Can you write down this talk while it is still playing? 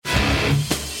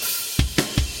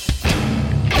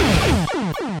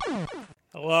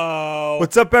Hello.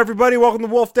 What's up, everybody? Welcome to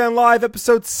Wulff Den Live,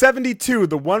 episode 72,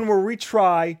 the one where we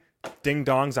try Ding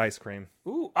Dong's ice cream.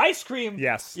 Ooh, ice cream.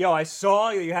 Yes. Yo, I saw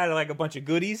you had like a bunch of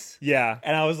goodies. Yeah.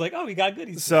 And I was like, oh, we got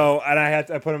goodies. So, and I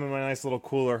put them in my nice little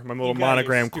cooler, my little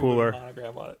monogram cooler.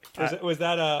 Monogram on it. Was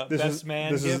that a best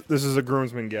man gift? This is a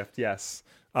groomsman gift, yes.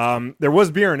 There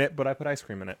was beer in it, but I put ice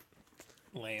cream in it.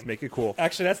 Lame. To make it cool.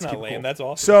 Actually, that's not lame. Cool. That's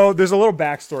awesome. So, there's a little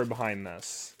backstory behind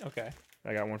this. Okay.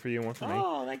 I got one for you and one for me.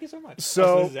 Oh, thank you so much.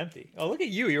 So this is empty. Oh, look at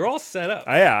you. You're all set up.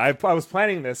 I was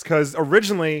planning this because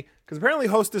apparently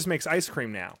Hostess makes ice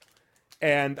cream now.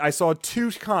 And I saw two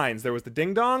kinds. There was the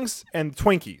Ding Dongs and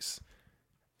Twinkies.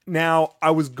 Now, I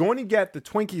was going to get the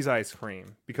Twinkies ice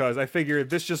cream because I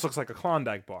figured this just looks like a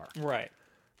Klondike bar. Right.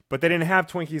 But they didn't have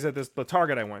Twinkies at the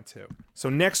Target I went to. So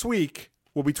next week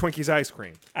will be Twinkies ice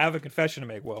cream. I have a confession to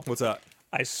make, Will. What's up?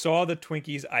 I saw the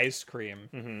Twinkies ice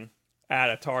cream at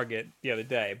a Target the other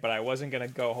day, but I wasn't going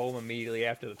to go home immediately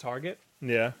after the Target.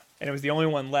 Yeah. And it was the only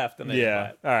one left. And they didn't buy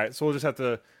it. All right. So we'll just have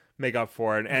to make up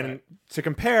for it. And to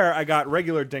compare, I got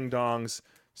regular Ding Dongs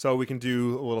so we can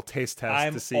do a little taste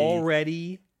test to see. I'm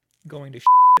already going to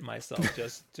myself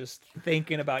just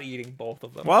thinking about eating both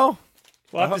of them. Well,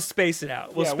 we'll have to space it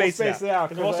out. We'll space it out.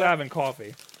 Because we're also having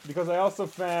coffee. Because I also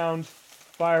found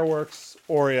fireworks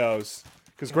Oreos.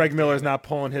 Because Greg Miller's not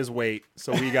pulling his weight,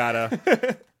 so we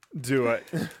gotta do it.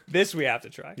 This we have to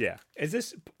try. Yeah. Is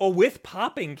this with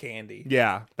popping candy?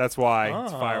 Yeah, that's why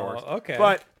it's fireworks. Okay.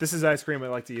 But this is ice cream. I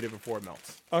like to eat it before it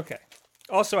melts. Okay.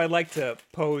 Also, I'd like to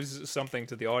pose something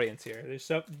to the audience here.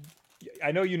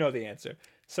 I know you know the answer.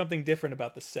 Something different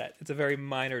about the set. It's a very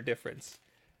minor difference.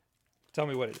 Tell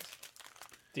me what it is.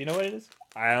 Do you know what it is?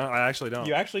 I actually don't.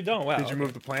 You actually don't? Wow. Did you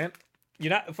move the plant? You're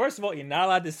not. First of all, you're not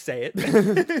allowed to say it.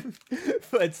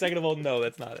 But second of all, no,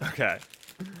 that's not it. Okay.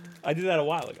 I did that a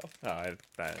while ago. Oh,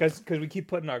 because we keep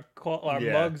putting our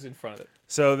mugs in front of it.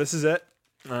 So this is it.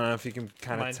 I don't know if you can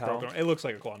kind of tell. Broken. It looks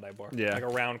like a Klondike bar. Yeah. Like a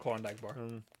round Klondike bar.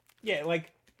 Yeah, like.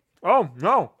 Oh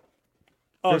no.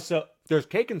 Oh, so there's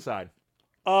cake inside.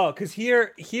 Oh, because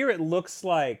here it looks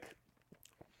like.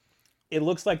 It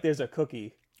looks like there's a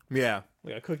cookie. Yeah.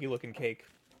 Like a cookie-looking cake.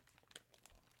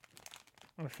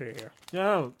 Let's see here.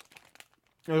 No.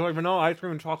 There's like vanilla ice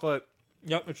cream and chocolate.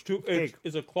 Yep,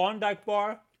 it's a Klondike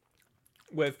bar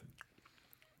with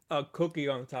a cookie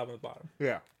on the top and the bottom.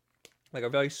 Yeah. Like a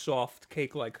very soft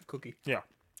cake-like cookie. Yeah.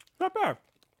 Not bad.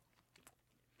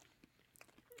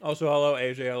 Also, hello,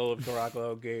 AJ, hello, Barack,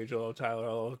 hello, Gage, hello, Tyler,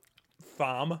 hello,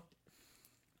 Thom,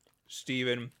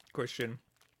 Steven, Christian,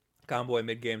 Convoy,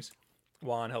 Mid-Games,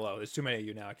 Juan, hello. There's too many of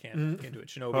you now. I can't do it.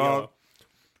 Shinobi, hello.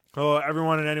 Hello,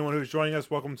 everyone and anyone who's joining us.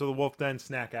 Welcome to the Wulff Den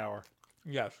Snack Hour.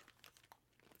 Yes.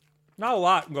 Not a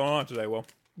lot going on today, Will.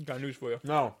 Got news for you.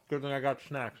 No, good thing I got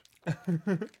snacks.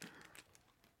 What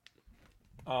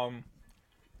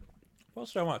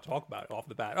else do I want to talk about off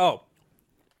the bat? Oh,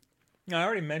 I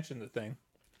already mentioned the thing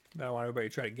that I want everybody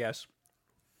to try to guess.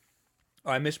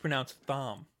 Oh, I mispronounced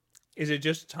Thom. Is it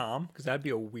just Tom? Because that'd be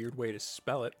a weird way to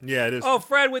spell it. Yeah, it is. Oh,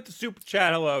 Fred with the super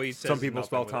chat. Hello. He says some people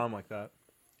spell Tom like that.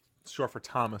 It's short for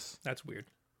Thomas. That's weird.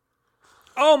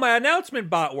 Oh, my announcement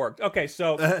bot worked. Okay,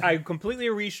 so I completely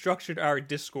restructured our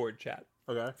Discord chat.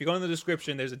 Okay. If you go in the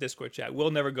description, there's a Discord chat.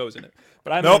 Will never goes in it.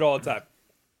 But I'm in it all the time.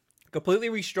 Completely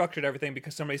restructured everything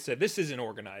because somebody said, this isn't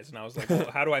organized. And I was like,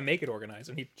 well, how do I make it organized?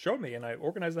 And he showed me, and I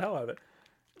organized the hell out of it.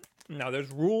 Now,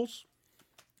 there's rules.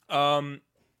 And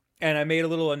I made a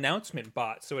little announcement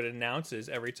bot, so it announces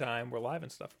every time we're live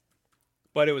and stuff.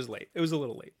 But it was late. It was a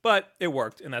little late. But it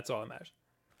worked, and that's all that matters.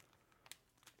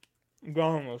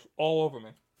 Gone was all over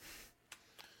me.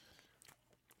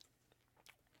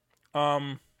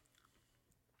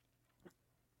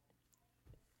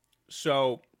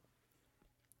 So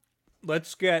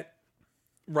let's get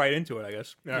right into it, I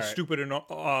guess. The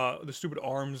stupid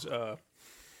arms.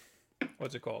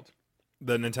 What's it called?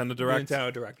 The Nintendo Direct. The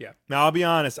Nintendo Direct, yeah. Now I'll be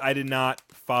honest, I did not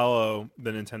follow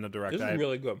the Nintendo Direct. This is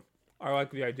really good. I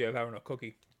like the idea of having a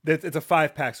cookie. It's a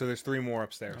 5-pack, so there's 3 more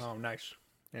upstairs. Oh, nice.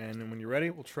 And then when you're ready,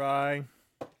 we'll try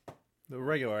the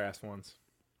regular ass ones.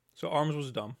 So arms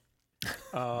was dumb.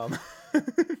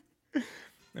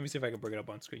 Let me see if I can bring it up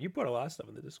on screen. You put a lot of stuff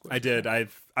in the Discord. I did. I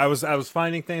was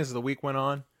finding things as the week went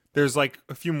on. There's like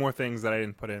a few more things that I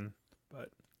didn't put in, but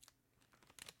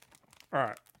all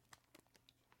right.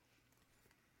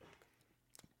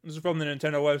 This is from the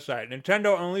Nintendo website.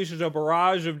 Nintendo unleashes a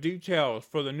barrage of details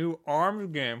for the new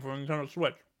ARMS game for Nintendo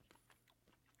Switch.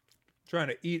 Trying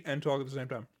to eat and talk at the same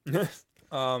time.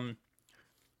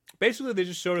 Basically, they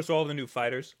just showed us all the new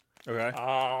fighters. Okay.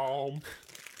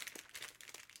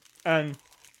 And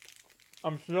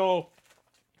I'm still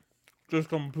just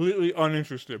completely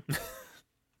uninterested.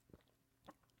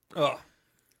 Oh.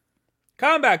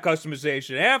 Combat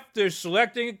customization. After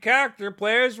selecting a character,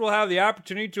 players will have the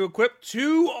opportunity to equip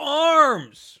 2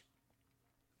 arms.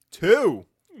 2.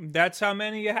 That's how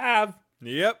many you have.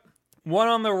 Yep. One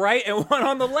on the right and one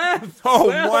on the left. Oh,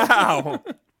 well, wow.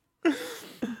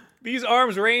 These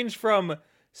arms range from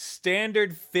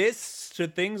standard fists to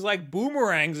things like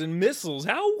boomerangs and missiles.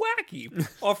 How wacky.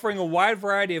 Offering a wide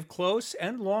variety of close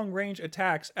and long-range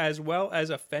attacks, as well as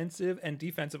offensive and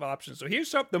defensive options. So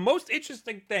here's the most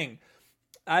interesting thing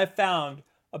I found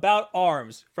about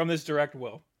arms from this direct,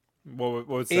 Will.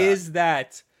 What's that? Is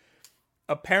that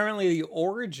apparently the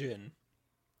origin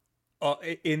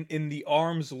in the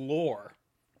arms lore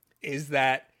is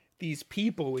that these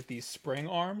people with these spring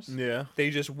arms, they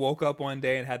just woke up one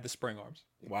day and had the spring arms.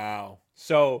 Wow.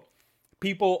 So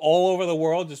people all over the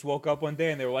world just woke up one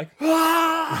day and they were like,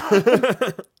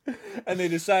 ah! And they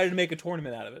decided to make a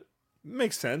tournament out of it.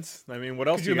 Makes sense. I mean, what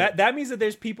else? That means that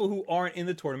there's people who aren't in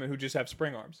the tournament who just have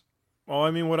spring arms. Well,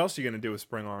 I mean, what else are you going to do with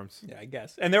spring arms? Yeah, I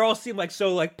guess. And they all seem like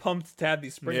so like pumped to have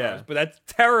these spring arms, but that's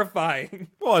terrifying.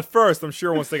 Well, at first, I'm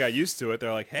sure once they got used to it,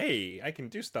 they're like, hey, I can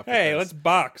do stuff Hey, with let's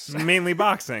box. Mainly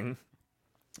boxing.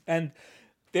 And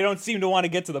they don't seem to want to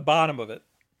get to the bottom of it.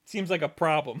 Seems like a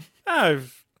problem.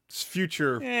 It's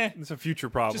future. It's a future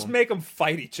problem. Just make them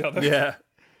fight each other. Yeah.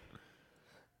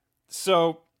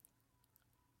 So,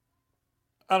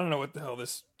 I don't know what the hell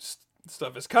this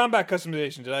stuff is. Combat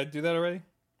customization. Did I do that already?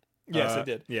 Yes, I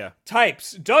did. Yeah.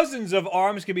 Types. Dozens of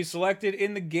arms can be selected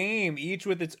in the game, each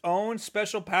with its own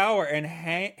special power and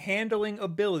handling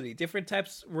ability. Different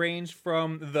types range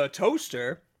from the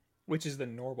toaster, which is the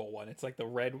normal one. It's like the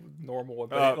red normal one,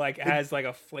 but it has like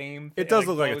a flame. It does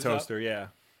look like a toaster, yeah.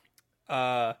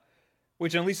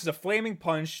 Which unleashes a flaming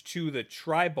punch to the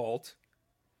tri-bolt.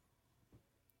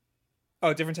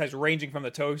 Oh, different types ranging from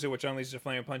the toaster, which unleashes a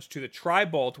flaming punch, to the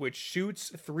tri-bolt, which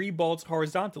shoots 3 bolts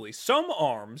horizontally. Some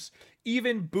arms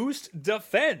even boost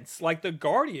defense, like the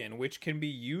Guardian, which can be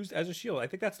used as a shield. I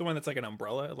think that's the one that's like an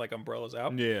umbrella, like umbrellas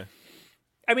out. Yeah.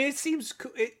 I mean, it seems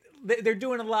they're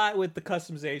doing a lot with the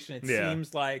customization. It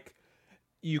seems like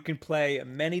you can play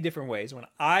many different ways. When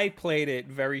I played it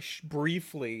very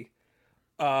briefly,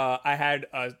 I had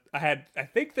I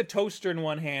think the toaster in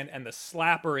one hand and the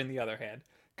slapper in the other hand.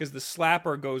 Because the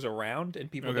slapper goes around and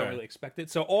people don't really expect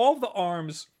it. So all the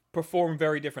arms perform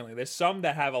very differently. There's some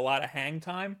that have a lot of hang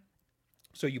time.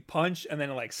 So you punch and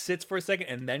then it like sits for a second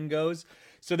and then goes.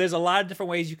 So there's a lot of different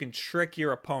ways you can trick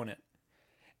your opponent.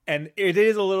 And it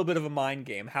is a little bit of a mind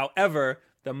game. However,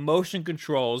 the motion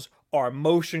controls are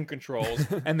motion controls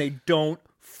and they don't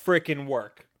frickin'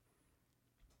 work.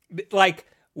 Like,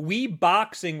 Wii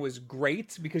boxing was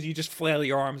great because you just flail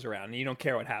your arms around and you don't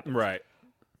care what happens. Right.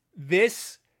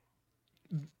 This...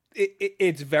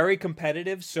 It's very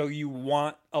competitive, so you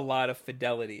want a lot of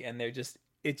fidelity, and it's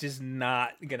just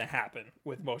not gonna happen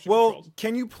with motion controls.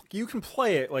 Well, you can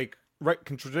play it like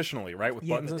traditionally, right, with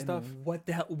buttons and stuff. What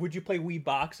the hell would you play Wii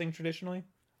boxing traditionally?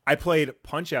 I played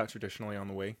Punch Out traditionally on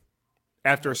the Wii.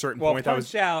 After a certain point,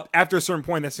 after a certain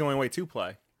point, that's the only way to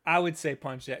play. I would say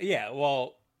Punch Out. Yeah,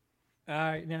 well,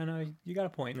 no, you got a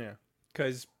point. Yeah,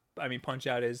 because I mean,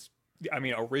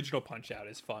 original Punch Out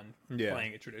is fun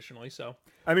playing it traditionally. So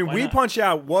Wii Punch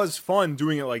Out was fun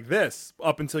doing it like this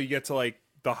up until you get to like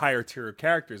the higher tier of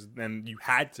characters, then you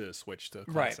had to switch to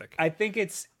classic. Right. I think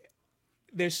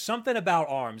there's something about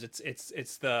arms.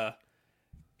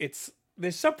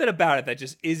 There's something about it that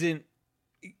just isn't.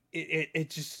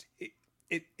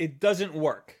 It doesn't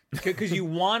work because you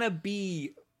want to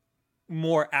be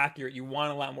more accurate. You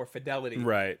want a lot more fidelity.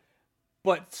 Right.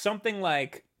 But something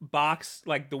like the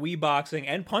Wii boxing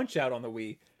and Punch Out on the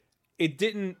Wii, it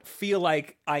didn't feel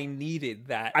like I needed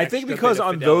that. I think because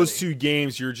on those two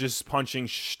games you're just punching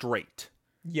straight.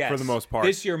 Yes. For the most part.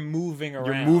 This you're moving around.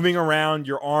 You're moving around,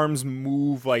 your arms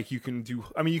move like you can do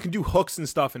hooks and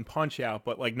stuff in Punch Out,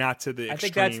 but like not to the extreme. I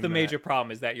think that's the major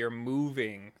problem is that you're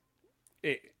moving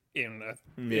in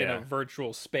a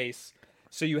virtual space.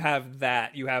 So you have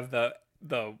that, you have the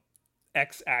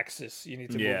X-axis you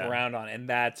need to move around on, and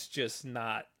that's just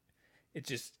not.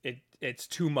 It's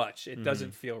too much. It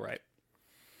doesn't feel right.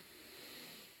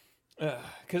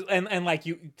 Because like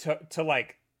you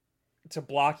to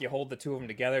block, you hold the two of them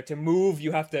together. To move,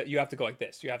 you have to go like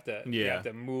this. You have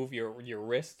to move your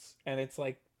wrists, and it's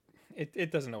like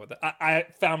it doesn't know what that. I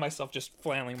found myself just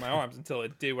flailing my arms until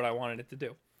it did what I wanted it to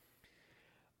do.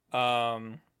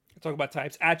 Talk about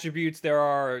types. Attributes. There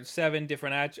are 7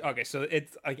 different okay, so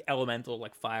it's like elemental,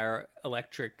 like fire,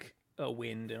 electric,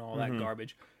 wind, and all that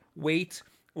garbage. Weight.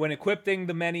 When equipping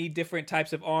the many different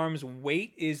types of arms,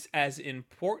 weight is an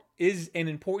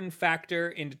important factor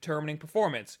in determining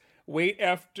performance. Weight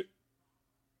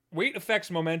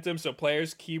affects momentum, so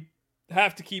players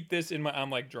have to keep this in mind. I'm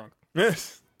like drunk.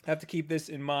 Yes. Have to keep this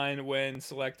in mind when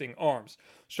selecting arms.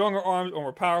 Stronger arms or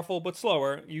more powerful, but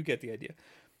slower. You get the idea.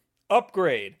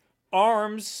 Upgrade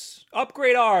arms. I'm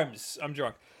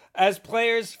drunk. As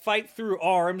players fight through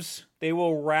arms, they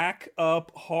will rack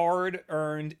up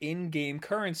hard-earned in-game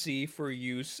currency for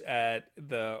use at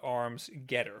the arms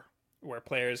getter, where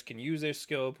players can use their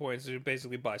skill points to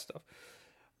basically buy stuff.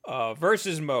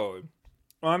 Versus mode.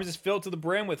 Arms is filled to the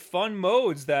brim with fun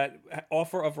modes that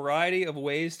offer a variety of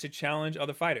ways to challenge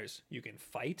other fighters. You can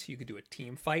fight. You can do a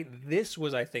team fight. This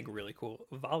was, I think, really cool.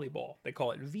 Volleyball. They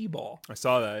call it V-ball. I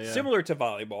saw that, yeah. Similar to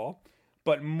volleyball,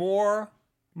 but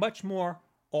much more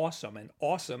awesome. And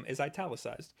awesome is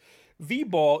italicized.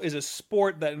 V-ball is a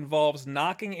sport that involves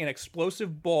knocking an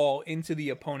explosive ball into the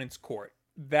opponent's court.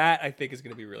 That, I think, is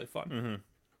going to be really fun. Mm-hmm.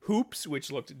 Hoops,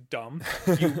 which looked dumb.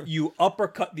 You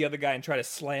uppercut the other guy and try to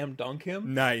slam dunk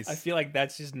him. Nice. I feel like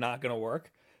that's just not going to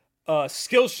work.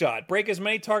 Skill shot. Break as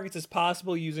many targets as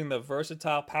possible using the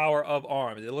versatile power of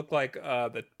arms. It looked like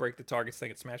the break the targets thing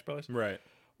at Smash Bros. Right.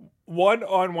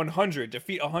 1-on-100.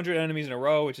 Defeat 100 enemies in a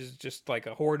row, which is just like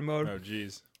a horde mode. Oh,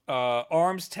 jeez.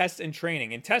 Arms, test, and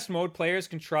training. In test mode, players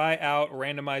can try out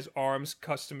randomized arms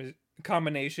custom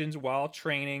combinations while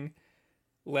training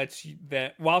lets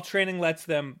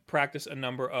them practice a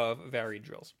number of varied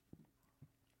drills.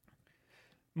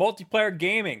 Multiplayer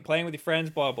gaming, playing with your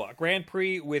friends, blah, blah. Grand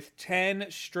Prix with 10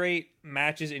 straight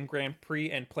matches in Grand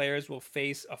Prix, and players will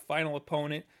face a final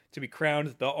opponent to be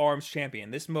crowned the ARMS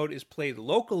champion. This mode is played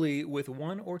locally with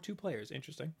 1 or 2 players.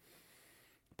 Interesting.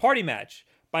 Party match.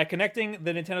 By connecting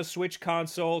the Nintendo Switch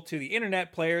console to the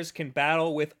internet, players can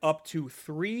battle with up to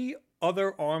 3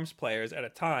 other ARMS players at a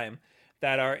time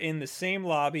that are in the same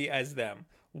lobby as them.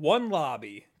 One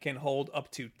lobby can hold up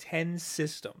to 10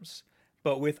 systems,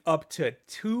 but with up to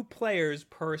 2 players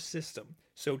per system.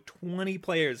 So 20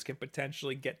 players can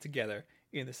potentially get together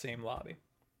in the same lobby.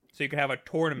 So you can have a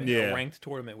tournament, a ranked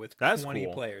tournament with 20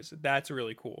 players. That's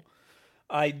really cool.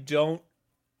 I don't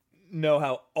know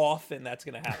how often that's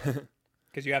going to happen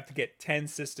because you have to get 10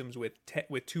 systems with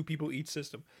 2 people each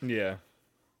system. Yeah.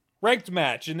 Ranked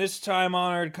match. In this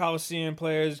time-honored Coliseum,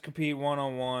 players compete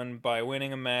one-on-one by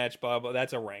winning a match, blah, blah.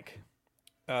 That's a rank.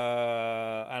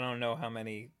 I don't know how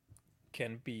many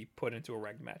can be put into a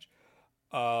ranked match.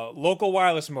 Local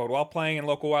wireless mode. While playing in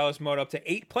local wireless mode, up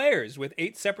to 8 players with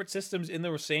 8 separate systems in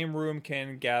the same room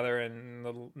can gather in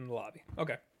the lobby.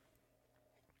 Okay.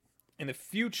 In the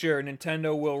future,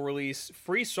 Nintendo will release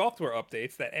free software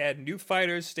updates that add new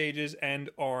fighters, stages, and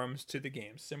arms to the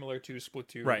game, similar to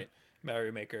Splatoon. Right.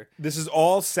 Mario Maker. This is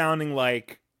all sounding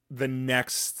like the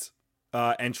next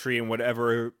entry in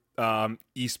whatever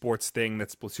esports thing that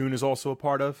Splatoon is also a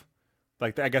part of.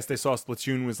 Like, I guess they saw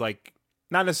Splatoon was like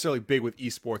not necessarily big with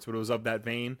esports, but it was of that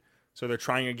vein. So they're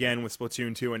trying again with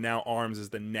Splatoon 2, and now ARMS is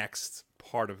the next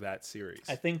part of that series.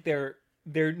 I think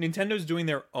Nintendo's doing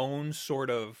their own sort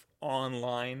of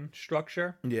online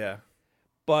structure. Yeah.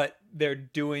 But they're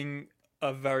doing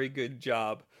a very good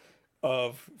job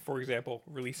of, for example,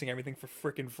 releasing everything for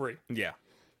frickin' free. Yeah.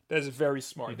 That is very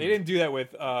smart. Mm-hmm. They didn't do that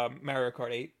with Mario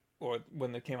Kart 8 or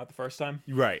when it came out the first time.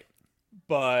 Right.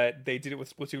 But they did it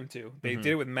with Splatoon 2. They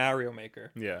did it with Mario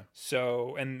Maker. Yeah.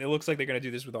 So, and it looks like they're going to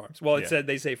do this with ARMS. Well,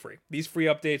 they say free. These free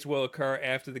updates will occur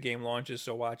after the game launches,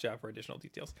 so watch out for additional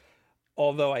details.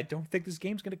 Although I don't think this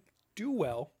game's going to do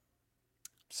well.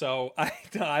 So,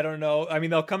 I don't know. I mean,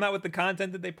 they'll come out with the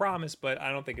content that they promised, but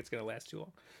I don't think it's going to last too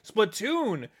long.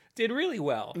 Splatoon did really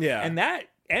well. Yeah. And that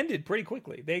ended pretty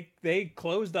quickly. They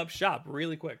closed up shop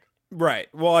really quick. Right.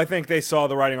 Well, I think they saw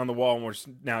the writing on the wall and we're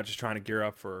now just trying to gear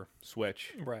up for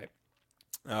Switch. Right.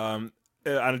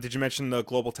 Did you mention the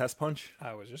global test punch?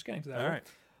 I was just getting to that. All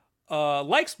right.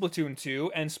 Like Splatoon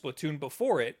 2 and Splatoon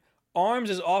before it, ARMS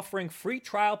is offering free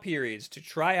trial periods to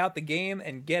try out the game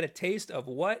and get a taste of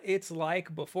what it's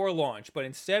like before launch. But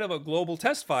instead of a global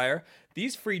test fire,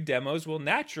 these free demos will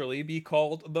naturally be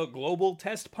called the Global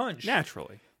Test Punch.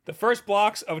 Naturally. The first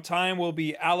blocks of time will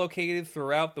be allocated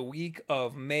throughout the week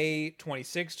of May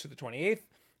 26th to the 28th,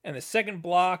 and the second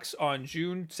blocks on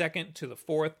June 2nd to the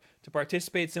 4th. To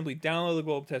participate, simply download the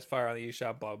Global Test Fire on the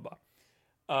eShop, blah, blah,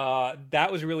 blah.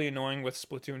 That was really annoying with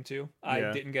Splatoon 2. I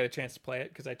didn't get a chance to play it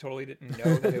because I totally didn't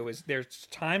know that it was there's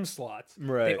time slots.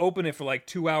 Right. They open it for like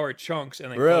 2-hour chunks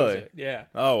and then close it. Yeah.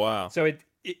 Oh, wow. So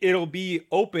it'll be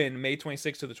open May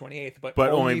 26th to the 28th, but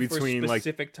only between for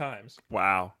specific times.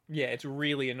 Wow. Yeah, it's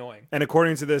really annoying. And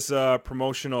according to this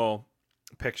promotional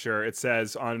picture, it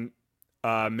says on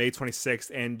May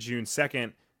 26th and June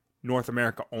 2nd, North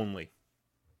America only.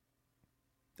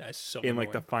 That's so in like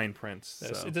annoying. the fine prints. So.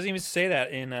 It doesn't even say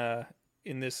that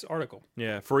in this article.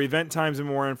 Yeah, for event times and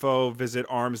more info, visit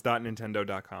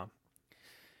arms.nintendo.com.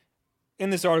 In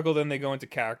this article, then they go into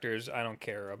characters. I don't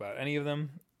care about any of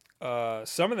them.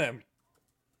 Some of them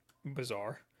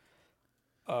bizarre.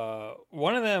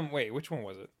 One of them. Wait, which one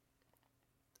was it?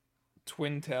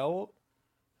 Twintel.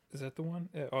 Is that the one?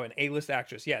 Oh, an A-list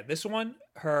actress. Yeah, this one.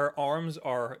 Her arms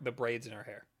are the braids in her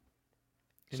hair.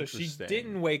 So she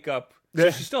didn't wake up. So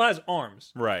she still has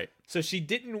arms. Right. So she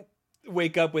didn't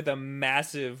wake up with a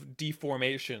massive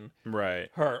deformation. Right.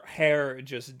 Her hair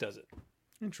just does it.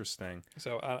 Interesting.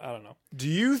 So I don't know. Do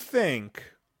you think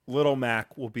Little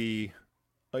Mac will be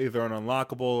either an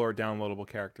unlockable or downloadable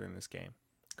character in this game?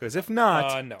 Because if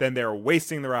not, no. then they're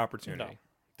wasting their opportunity. No,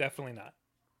 definitely not.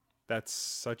 That's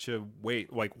such a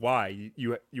wait. Like, why?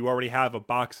 You already have a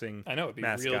boxing. I know it'd be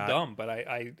mascot. real dumb, but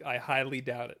I highly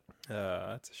doubt it.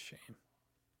 That's a shame.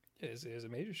 It is a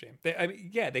major shame.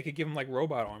 They could give him like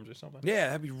robot arms or something. Yeah,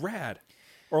 that'd be rad.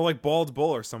 Or like Bald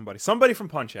Bull or somebody. Somebody from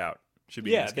Punch Out should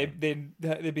be. Yeah, in this game.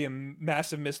 they'd be a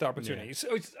massive missed opportunity. Yeah.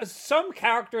 So it's some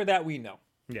character that we know.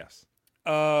 Yes.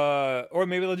 Or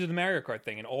maybe they'll do the Mario Kart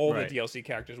thing, and all the DLC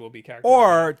characters will be characters.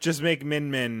 Or just make Min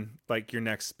Min like your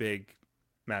next big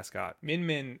mascot. Min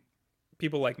Min,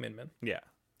 people like Min Min. Yeah.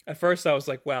 At first, I was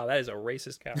like, "Wow, that is a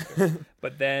racist character,"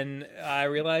 but then I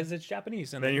realized it's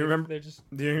Japanese, and then you remember they're just.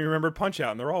 Then you remember Punch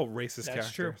Out, and they're all racist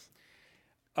That's characters.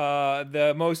 True.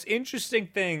 The most interesting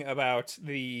thing about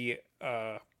the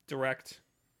direct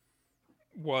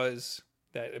was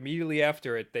that immediately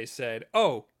after it, they said,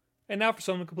 "Oh, and now for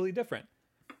something completely different.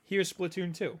 Here's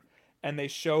Splatoon 2," and they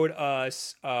showed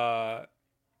us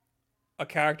a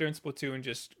character in Splatoon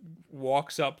just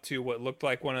walks up to what looked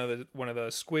like one of the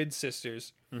Squid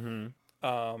sisters, and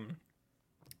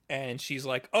she's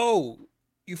like, "Oh,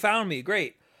 you found me!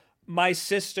 Great. My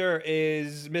sister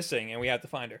is missing, and we have to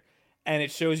find her." And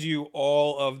it shows you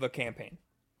all of the campaign.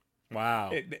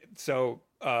 Wow. It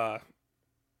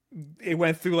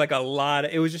went through like a lot.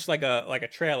 It was just like a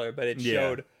trailer, but it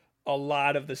showed a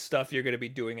lot of the stuff you're going to be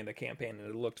doing in the campaign, and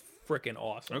it looked freaking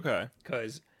awesome. Okay.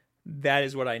 Because that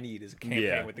is what I need, is a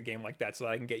campaign with a game like that, so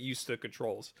that I can get used to the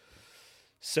controls.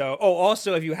 So,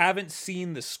 also, if you haven't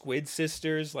seen the Squid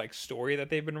Sisters like story that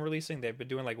they've been releasing, they've been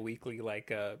doing like weekly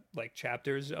like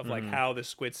chapters of like how the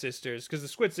Squid Sisters, because the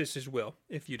Squid Sisters will,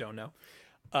 if you don't know,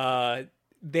 I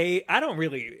don't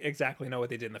really exactly know what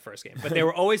they did in the first game, but they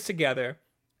were always together.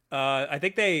 I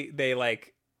think they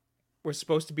like were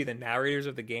supposed to be the narrators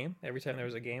of the game. Every time there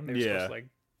was a game, they were supposed to like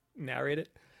narrate it.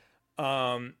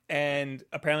 And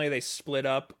apparently they split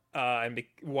up, and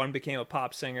one became a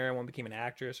pop singer and one became an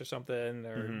actress or something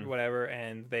or whatever,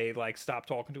 and they like stopped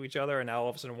talking to each other, and now all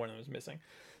of a sudden one of them is missing.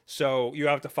 So you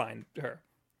have to find her.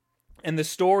 And the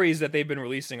stories that they've been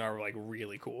releasing are like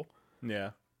really cool.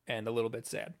 Yeah. And a little bit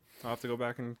sad. I'll have to go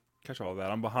back and catch all of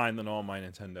that. I'm behind on all my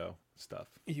Nintendo stuff.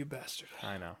 You bastard.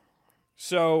 I know.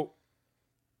 So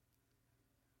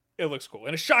it looks cool.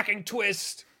 In a shocking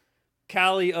twist,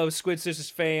 Callie of Squid Sisters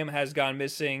fame has gone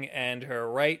missing, and her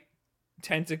right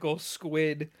tentacle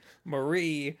squid,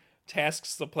 Marie,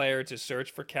 tasks the player to search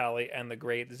for Callie and the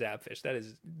great Zapfish.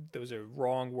 Those are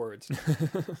wrong words.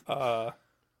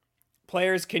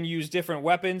 Players can use different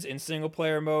weapons in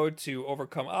single-player mode to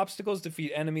overcome obstacles,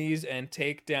 defeat enemies, and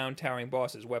take down towering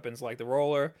bosses. Weapons like the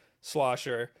roller,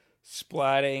 slosher,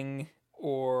 splatting,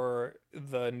 or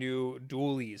the new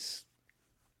dualies.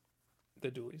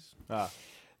 The dualies.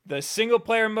 The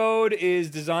single-player mode is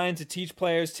designed to teach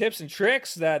players tips and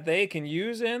tricks that they can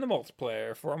use in the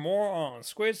multiplayer. For more on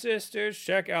Squid Sisters,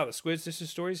 check out the Squid Sisters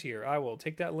stories here. I will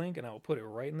take that link and I will put it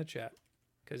right in the chat,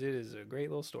 because it is a great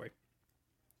little story.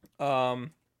 What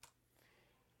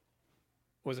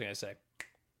was I gonna say?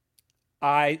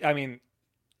 I mean,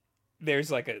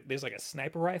 there's like a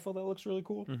sniper rifle that looks really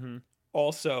cool.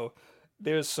 Also,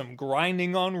 there's some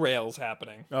grinding on rails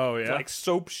happening. Oh yeah, it's like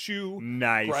soap shoe.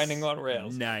 Nice. Grinding on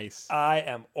rails. Nice. I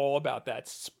am all about that.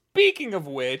 Speaking of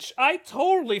which, I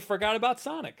totally forgot about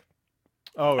Sonic.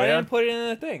 Oh yeah, I didn't put it in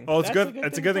the thing. Oh, it's good.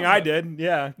 It's a good thing I did.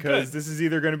 Yeah, because this is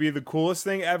either going to be the coolest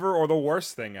thing ever or the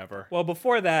worst thing ever. Well,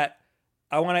 before that,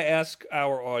 I want to ask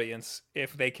our audience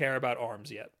if they care about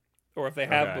ARMS yet, or if they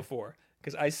have before,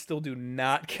 because I still do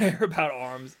not care about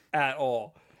ARMS at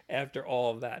all after all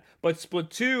of that. But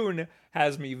Splatoon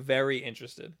has me very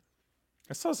interested.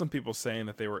 I saw some people saying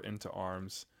that they were into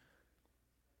ARMS.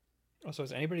 Also,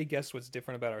 has anybody guessed what's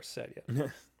different about our set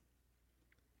yet?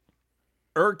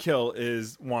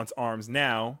 Urkill wants ARMS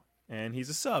now, and he's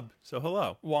a sub, so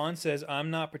hello. Juan says,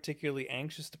 I'm not particularly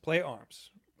anxious to play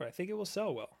ARMS, but I think it will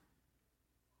sell well.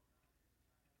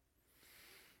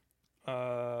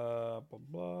 Blah,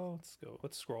 blah. Let's go.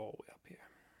 Let's scroll all the way up here.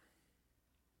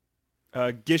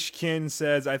 Gishkin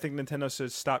says, I think Nintendo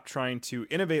should stop trying to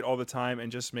innovate all the time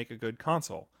and just make a good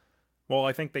console. Well,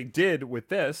 I think they did with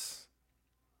this.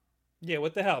 Yeah,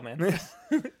 what the hell, man?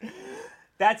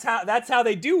 That's how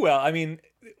they do well. I mean,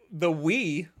 the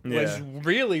Wii was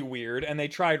really weird, and they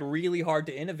tried really hard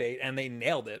to innovate, and they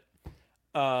nailed it.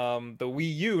 The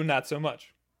Wii U, not so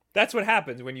much. That's what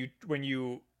happens when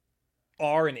you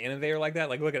are an innovator like that.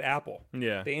 Like, look at Apple.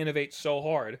 Yeah. They innovate so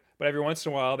hard, but every once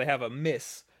in a while they have a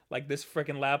miss, like this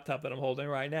freaking laptop that I'm holding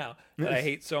right now that I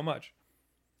hate so much.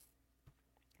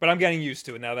 But I'm getting used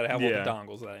to it now that I have all the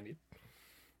dongles that I need.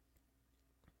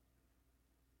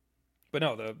 But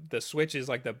no, the Switch is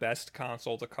like the best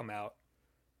console to come out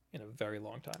in a very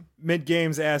long time. Mid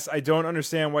Games asks, I don't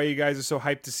understand why you guys are so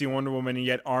hyped to see Wonder Woman and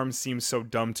yet ARMS seems so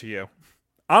dumb to you.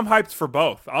 I'm hyped for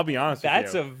both. I'll be honest with you.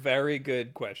 That's a very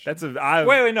good question.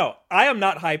 Wait, no. I am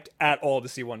not hyped at all to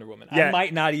see Wonder Woman. Yeah. I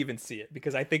might not even see it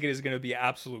because I think it is going to be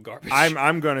absolute garbage.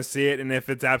 I'm going to see it, and if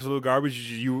it's absolute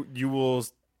garbage,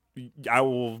 I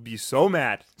will be so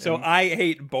mad. So I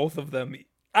hate both of them.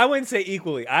 I wouldn't say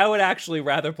equally. I would actually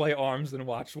rather play ARMS than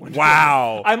watch Wonder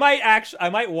Woman. I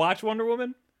might watch Wonder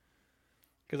Woman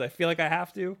because I feel like I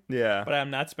have to. Yeah. But I'm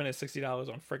not spending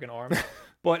 $60 on freaking ARMS.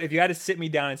 But if you had to sit me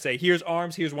down and say, here's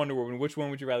ARMS, here's Wonder Woman, which one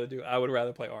would you rather do? I would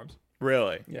rather play ARMS.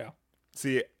 Really? Yeah.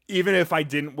 See, even if I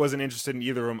wasn't interested in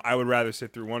either of them, I would rather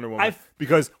sit through Wonder Woman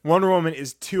because Wonder Woman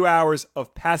is 2 hours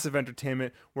of passive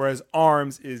entertainment, whereas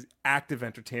ARMS is active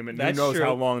entertainment. That's Who knows true.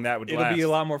 how long that would last? It'll be a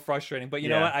lot more frustrating. But you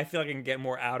know what? I feel like I can get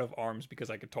more out of ARMS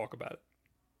because I could talk about it.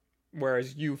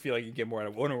 Whereas you feel like you get more out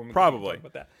of Wonder Woman. Probably.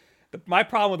 About that. My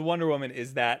problem with Wonder Woman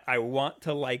is that I want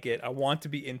to like it. I want to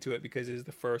be into it because it is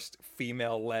the first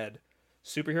female-led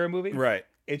superhero movie. Right.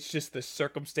 It's just the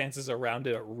circumstances around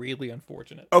it are really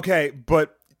unfortunate. Okay,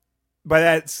 but by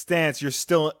that stance, you're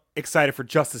still excited for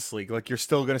Justice League. Like, you're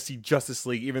still going to see Justice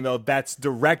League, even though that's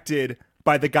directed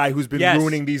by the guy who's been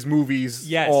ruining these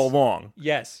movies all along.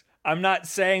 Yes. I'm not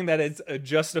saying that it's a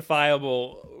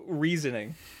justifiable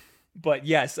reasoning, but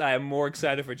yes, I am more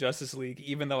excited for Justice League,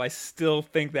 even though I still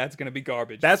think that's going to be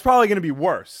garbage. That's probably going to be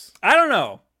worse. I don't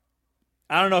know.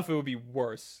 I don't know if it would be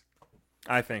worse.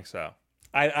 I think so.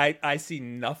 I see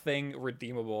nothing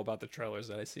redeemable about the trailers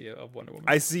that I see of Wonder Woman.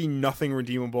 I see nothing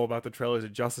redeemable about the trailers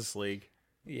of Justice League.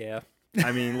 Yeah.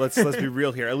 I mean, let's be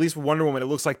real here. At least Wonder Woman, it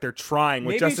looks like they're trying.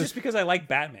 With Maybe it's just because I like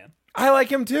Batman. I like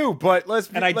him too, but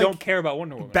I don't care about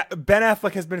Wonder Woman. Ben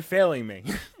Affleck has been failing me.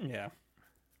 Yeah.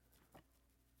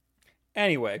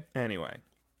 Anyway.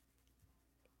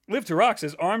 Live to Rock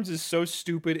says, ARMS is so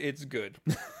stupid it's good.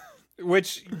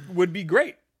 Which would be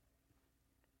great.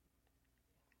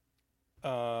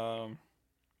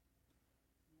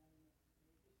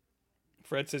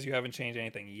 Fred says you haven't changed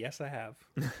anything. Yes, I have.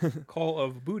 Call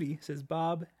of Booty says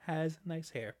Bob has nice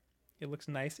hair. It looks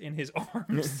nice in his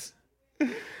arms.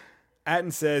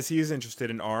 Atten says he is interested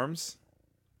in ARMS.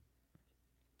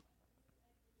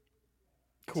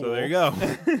 Cool. So there you go.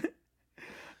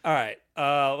 All right.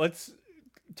 Let's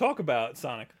talk about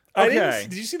Sonic. Okay.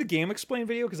 Did you see the Game Explain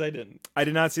video? Because I didn't. I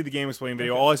did not see the Game Explain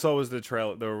video. Okay. All I saw was the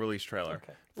release trailer.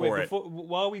 Okay. Wait,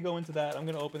 while we go into that, I'm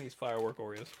going to open these firework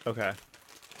Oreos. Okay.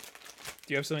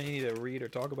 Do you have something you need to read or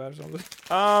talk about or something?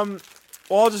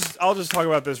 Well, I'll just talk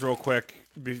about this real quick,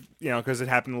 because it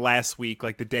happened last week,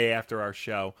 like the day after our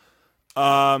show.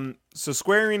 So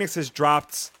Square Enix has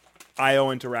dropped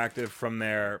IO Interactive from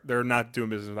there. They're not doing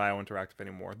business with IO Interactive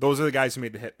anymore. Those are the guys who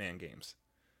made the Hitman games.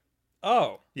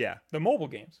 Oh. Yeah. The mobile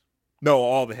games. No,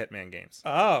 all the Hitman games.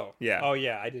 Oh. Yeah. Oh,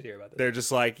 yeah, I did hear about that. They're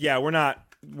just like,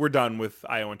 we're done with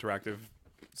IO Interactive.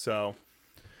 So,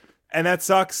 and that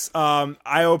sucks.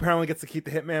 IO apparently gets to keep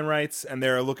the Hitman rights, and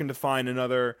they're looking to find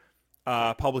another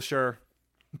publisher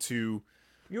to...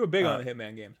 You were big on the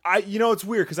Hitman games. It's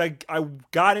weird, because I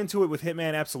got into it with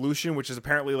Hitman Absolution, which is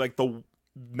apparently like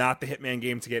not the Hitman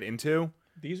game to get into.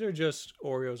 These are just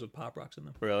Oreos with Pop Rocks in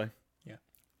them. Really? Yeah.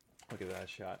 Look at that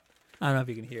shot. I don't know if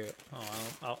you can hear it.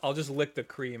 Oh, I'll just lick the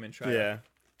cream and try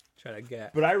to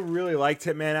get. But I really liked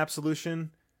Hitman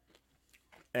Absolution,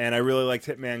 and I really liked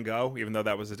Hitman Go, even though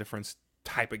that was a different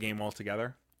type of game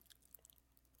altogether.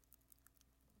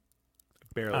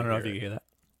 Barely. I don't know if you can hear that.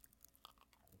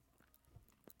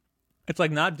 It's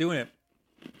like not doing it.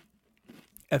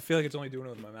 I feel like it's only doing it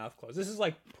with my mouth closed. This is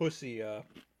like pussy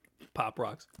Pop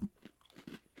Rocks.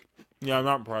 Yeah, I'm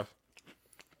not impressed.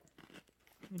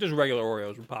 Just regular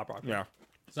Oreos with Pop Rocks. Yeah.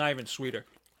 It's not even sweeter.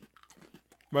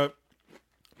 But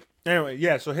anyway,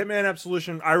 yeah, so Hitman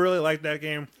Absolution, I really like that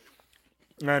game.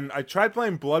 And I tried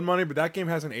playing Blood Money, but that game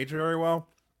hasn't aged very well.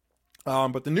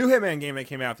 But the new Hitman game that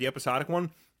came out, the episodic one,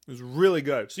 It was really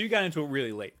good. So you got into it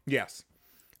really late. Yes.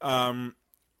 And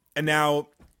now,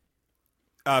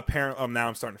 apparently, now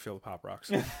I'm starting to feel the pop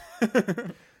rocks.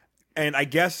 And I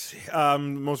guess the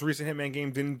most recent Hitman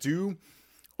game didn't do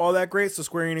all that great. So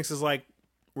Square Enix is like,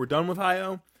 we're done with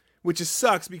IO, which just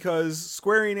sucks because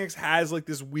Square Enix has like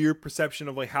this weird perception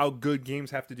of like how good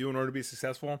games have to do in order to be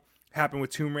successful. Happened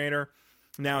with Tomb Raider.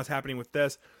 Now it's happening with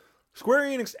this. Square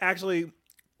Enix actually,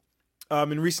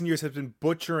 in recent years, has been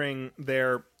butchering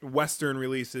their Western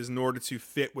releases in order to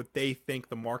fit what they think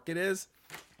the market is.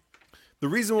 The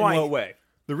reason why, In what way?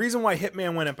 The reason why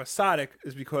Hitman went episodic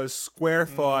is because Square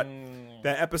thought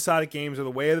that episodic games are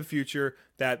the way of the future,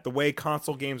 that the way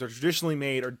console games are traditionally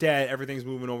made are dead, everything's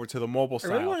moving over to the mobile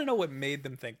style. I really want to know what made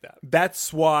them think that.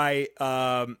 That's why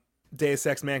Deus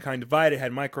Ex Mankind Divided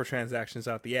had microtransactions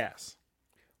out the ass.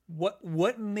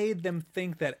 What made them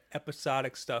think that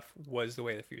episodic stuff was the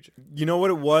way of the future? You know what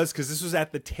it was? Because this was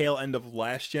at the tail end of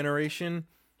last generation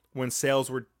when sales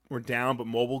were down, but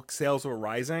mobile sales were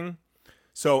rising.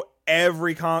 So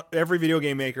every video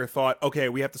game maker thought, okay,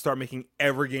 we have to start making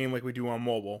every game like we do on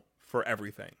mobile for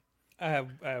everything. I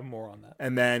have more on that.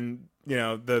 And then,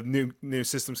 the new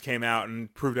systems came out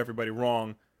and proved everybody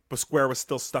wrong. But Square was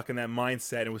still stuck in that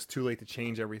mindset. And it was too late to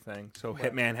change everything. So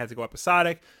right. Hitman had to go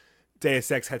episodic.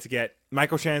 Deus Ex had to get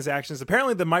microtransactions.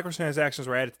 Apparently, the microtransactions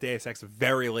were added to Deus Ex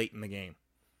very late in the game.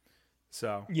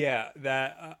 So yeah,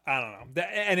 that I don't know.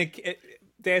 And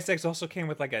Deus Ex also came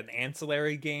with like an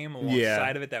ancillary game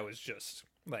alongside of it that was just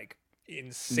like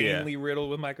insanely riddled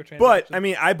with microtransactions. But I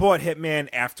mean, I bought Hitman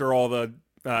after all the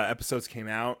episodes came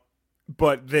out,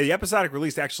 but the episodic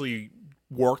release actually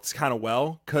worked kind of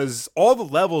well because all the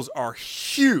levels are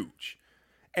huge,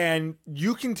 and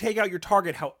you can take out your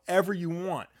target however you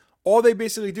want. All they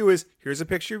basically do is, here's a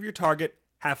picture of your target,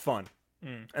 have fun.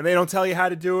 And they don't tell you how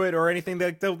to do it or anything.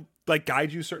 They'll like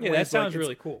guide you certain ways. That sounds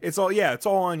really cool. It's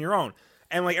all on your own.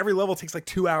 And like every level takes like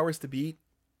 2 hours to beat.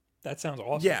 That sounds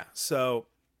awesome. Yeah, so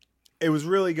it was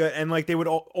really good. And like they would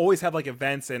always have like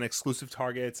events and exclusive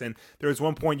targets. And there was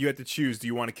one point you had to choose, do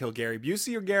you want to kill Gary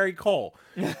Busey or Gary Cole?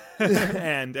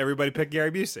 And everybody picked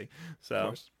Gary Busey.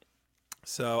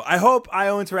 So I hope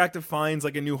IO Interactive finds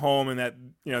like a new home and that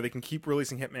they can keep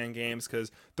releasing Hitman games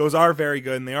because those are very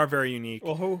good and they are very unique.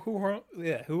 Well,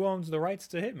 who owns the rights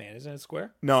to Hitman? Isn't it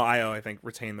Square? No, IO I think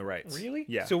retained the rights. Really?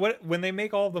 Yeah. So when they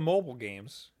make all the mobile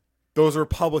games, those are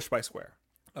published by Square.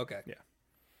 Okay.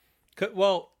 Yeah.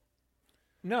 Well,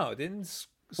 no, didn't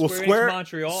Square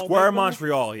Montreal? Square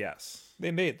Montreal, yes.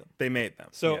 They made them. They made them.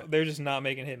 So they're just not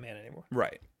making Hitman anymore.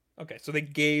 Right. Okay, so they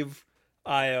gave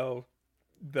IO.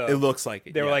 It looks like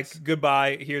it. They were like,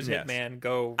 goodbye, here's Hitman,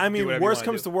 go. I mean, worst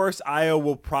comes to worst, IO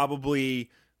will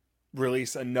probably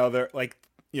release another,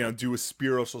 do a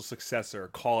spiritual successor,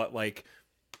 call it like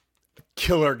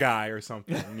Killer Guy or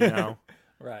something,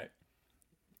 Right.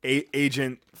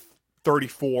 Agent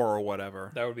 34 or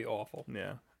whatever. That would be awful.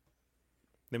 Yeah.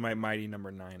 They might Mighty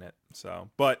Number 9 it.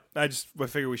 So, but I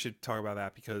figure we should talk about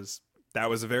that because that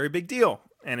was a very big deal.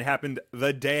 And it happened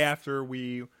the day after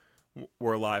we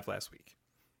were live last week.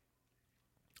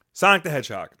 Sonic the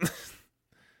Hedgehog.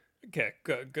 Okay,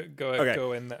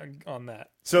 go in on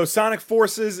that. So Sonic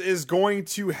Forces is going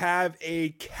to have a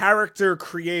character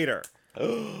creator.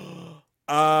 Let's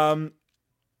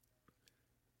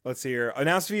see here.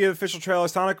 Announced via official trailer,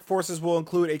 Sonic Forces will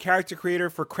include a character creator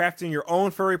for crafting your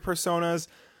own furry personas.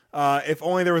 If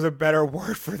only there was a better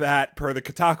word for that, per the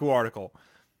Kotaku article.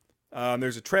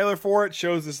 There's a trailer for it.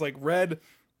 Shows this like red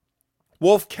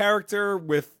Wulff character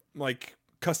with like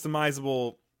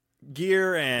customizable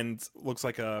gear and looks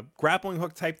like a grappling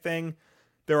hook type thing.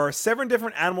 There are 7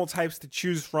 different animal types to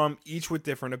choose from, each with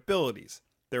different abilities.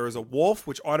 There is a wolf,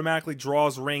 which automatically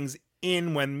draws rings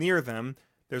in when near them.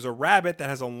 There's a rabbit that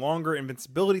has a longer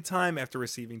invincibility time after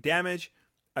receiving damage.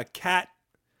 A cat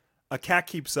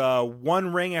keeps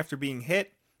 1 ring after being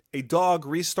hit. A dog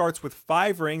restarts with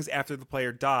 5 rings after the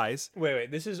player dies.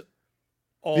 Wait, this is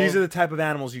all... These are the type of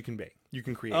animals you can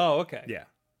create. Oh, okay. Yeah.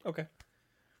 Okay.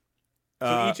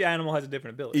 So each animal has a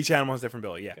different ability. Each animal has a different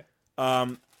ability, yeah.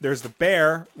 Okay. There's the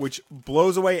bear, which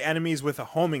blows away enemies with a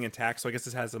homing attack. So I guess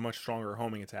this has a much stronger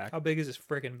homing attack. How big is this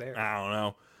freaking bear? I don't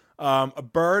know. A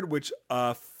bird, which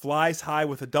flies high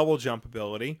with a double jump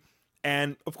ability.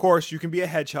 And, of course, you can be a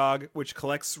hedgehog, which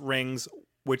collects rings,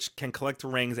 which can collect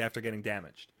rings after getting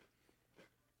damaged.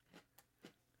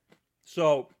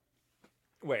 So,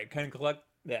 wait, can collect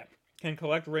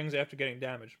rings after getting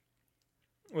damaged.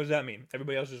 What does that mean?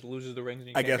 Everybody else just loses the rings and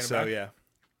you can't I guess get them so, back? yeah.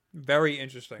 Very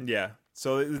interesting. Yeah.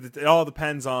 So it all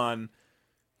depends on,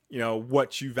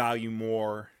 what you value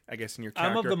more, I guess, in your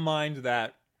character. I'm of the mind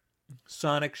that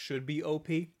Sonic should be OP.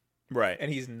 Right.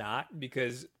 And he's not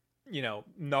because,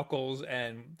 Knuckles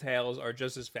and Tails are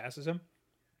just as fast as him.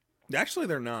 Actually,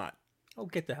 they're not. Oh,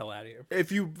 get the hell out of here.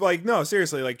 If you, like, no,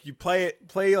 seriously, like, you play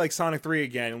like, Sonic 3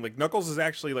 again, and, like, Knuckles is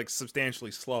actually, like,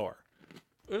 substantially slower.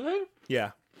 Is it?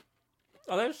 Yeah.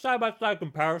 Are there side-by-side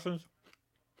comparisons?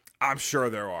 I'm sure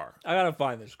there are. I gotta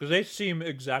find this, because they seem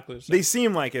exactly the same. They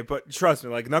seem like it, but trust me,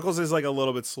 like, Knuckles is, like, a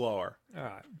little bit slower. All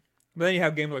right. But then you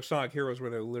have games like Sonic Heroes where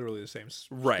they're literally the same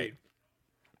speed. Right.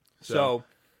 So,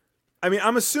 I mean,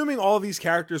 I'm assuming all of these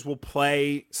characters will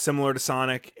play similar to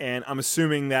Sonic, and I'm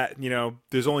assuming that,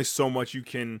 there's only so much you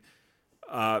can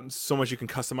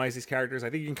customize these characters. I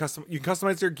think you can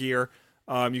customize their gear,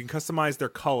 you can customize their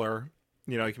color,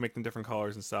 you can make them different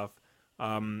colors and stuff.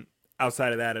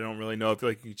 Outside of that, I don't really know. I feel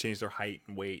like you can change their height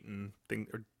and weight and things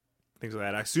like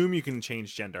that. I assume you can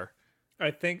change gender.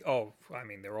 I think,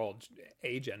 they're all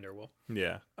agender. Well,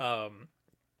 yeah.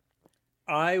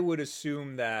 I would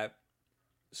assume that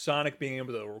Sonic being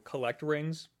able to collect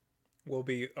rings will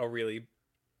be a really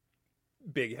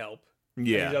big help.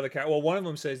 Yeah. These other one of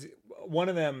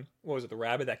them, what was it, the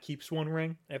rabbit that keeps one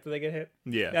ring after they get hit?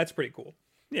 Yeah. That's pretty cool.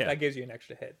 Yeah. That gives you an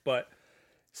extra hit. But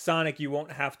Sonic, you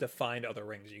won't have to find other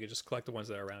rings. You can just collect the ones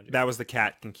that are around you. That was the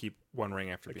cat can keep one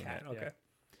ring after being hit. Okay. Yeah.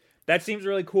 That seems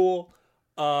really cool.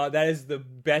 That is the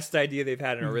best idea they've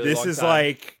had in a really long time. This is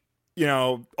like,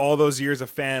 all those years of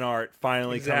fan art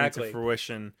finally coming to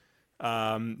fruition.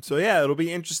 So yeah, it'll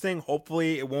be interesting.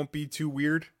 Hopefully it won't be too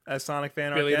weird as Sonic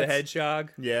fan art Billy gets. the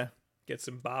Hedgehog. Yeah. Get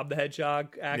some Bob the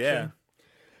Hedgehog action.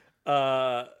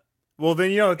 Yeah. Well,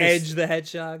 then Edge the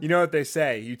Hedgehog. You know what they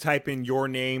say? You type in your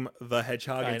name, the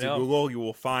Hedgehog, into Google, you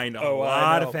will find a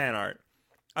lot of fan art.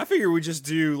 I figure we just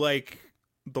do like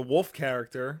the Wulff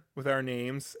character with our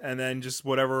names, and then just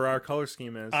whatever our color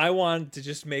scheme is. I want to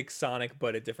just make Sonic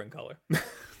but a different color,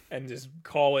 and just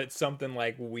call it something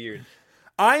like weird.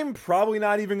 I'm probably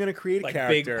not even going to create a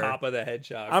character. Big Papa the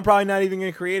Hedgehog. I'm probably not even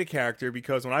going to create a character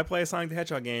because when I play a Sonic the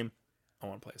Hedgehog game, I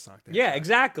want to play a Sonic the Hedgehog. Yeah,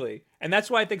 exactly. And that's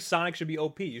why I think Sonic should be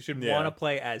OP. You should want to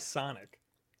play as Sonic.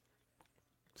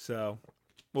 So,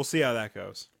 we'll see how that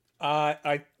goes.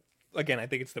 I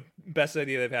think it's the best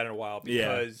idea they've had in a while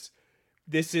because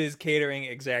this is catering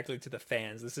exactly to the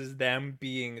fans. This is them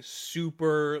being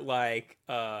super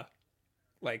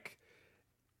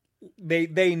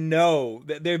they know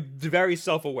that they're very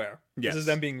self-aware. Yes. This is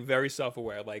them being very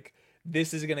self-aware. Like,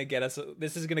 this is going to get us,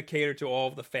 this is going to cater to all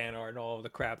of the fan art and all of the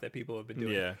crap that people have been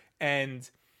doing. Yeah. And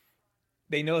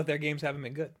they know that their games haven't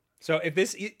been good. So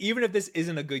even if this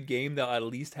isn't a good game, they'll at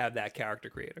least have that character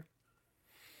creator.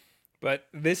 But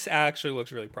this actually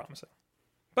looks really promising.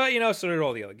 But, so did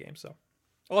all the other games, so.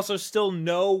 Also, still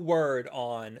no word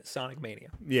on Sonic Mania.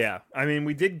 Yeah. I mean,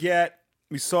 we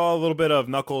saw a little bit of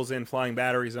Knuckles in Flying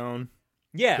Battery Zone.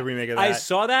 Yeah. The remake of that. I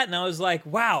saw that and I was like,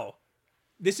 wow,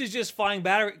 this is just Flying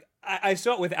Battery. I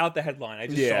saw it without the headline. I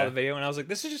just saw the video and I was like,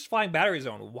 this is just Flying Battery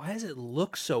Zone. Why does it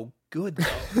look so good,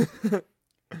 though?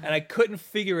 And I couldn't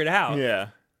figure it out. Yeah.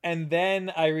 And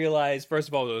then I realized, first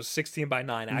of all, it was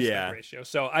 16:9 aspect ratio.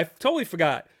 So I totally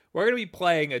forgot. We're going to be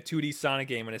playing a 2D Sonic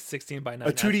game in a 16:9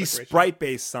 a 2D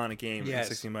sprite-based Sonic game in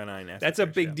 16:9 aspect That's a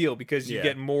big ratio. deal because you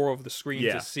get more of the screen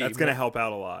to see. That's going to help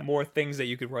out a lot. More things that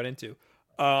you could run into.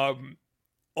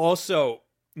 Also,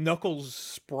 Knuckles'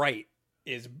 sprite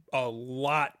is a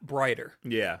lot brighter.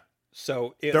 Yeah.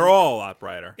 So they're all a lot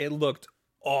brighter. It looked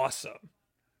awesome.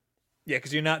 Yeah,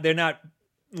 because they're not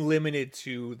limited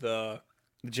to the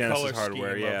Genesis color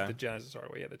hardware, scheme yeah. of the Genesis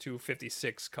hardware, the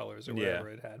 256 colors or whatever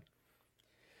it had.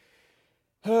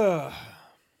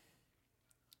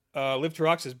 Live to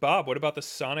Rock says, Bob, what about the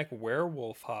Sonic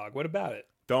Werewolf Hog? What about it?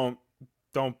 Don't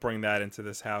bring that into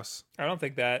this house. I don't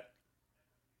think that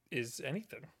is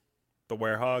anything. The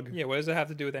Werehog? Yeah, what does it have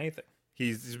to do with anything?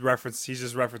 He's just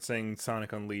referencing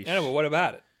Sonic Unleashed. I know, but what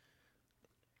about it?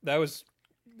 That was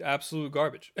absolute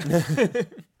garbage.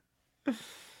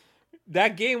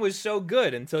 That game was so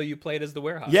good until you played as the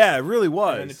Werehog. Yeah, it really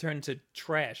was. And then it turned to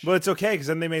trash. But it's okay, because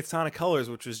then they made Sonic Colors,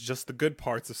 which was just the good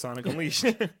parts of Sonic Unleashed.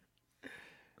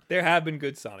 There have been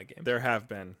good Sonic games. There have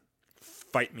been.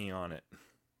 Fight me on it.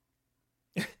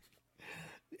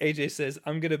 AJ says,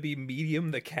 I'm going to be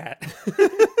Medium the cat.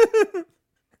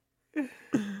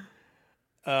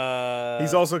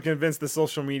 He's also convinced the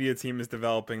social media team is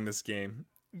developing this game.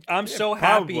 I'm so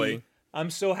happy. I'm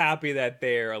so happy that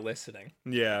they're listening.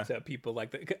 Yeah. To people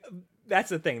like that. That's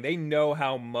the thing. They know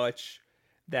how much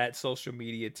that social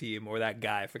media team or that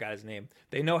guy, I forgot his name.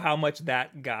 They know how much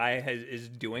that guy is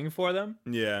doing for them.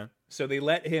 Yeah. So they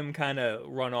let him kind of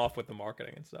run off with the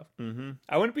marketing and stuff. Mm-hmm.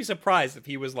 I wouldn't be surprised if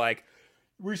he was like,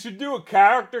 we should do a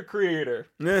character creator.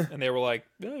 Eh. And they were like,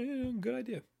 yeah, good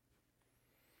idea.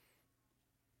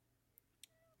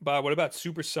 But what about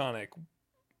Supersonic?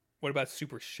 What about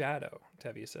Super Shadow?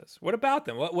 Tevye says. What about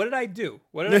them? What did I do?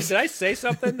 Did I say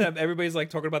something that everybody's like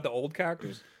talking about the old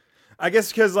characters? I guess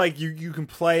because like you can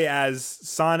play as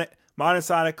Sonic, Modern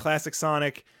Sonic, Classic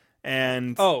Sonic,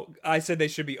 and Oh, I said they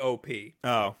should be OP.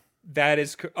 oh That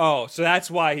is so that's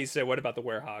why he said what about the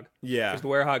Werehog? yeah, Because the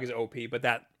Werehog is OP, but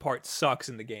that part sucks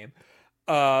in the game.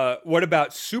 What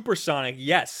about Supersonic?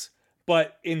 Yes,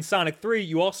 but in Sonic 3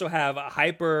 you also have a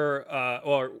hyper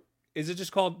or is it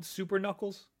just called Super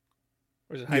Knuckles?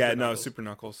 Or is it Hyper Knuckles? Super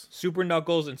Knuckles, Super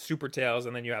Knuckles and Super Tails,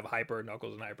 and then you have Hyper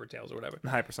Knuckles and Hyper Tails or whatever.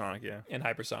 Hypersonic, yeah, And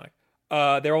Hypersonic.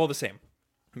 They're all the same.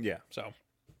 yeah. So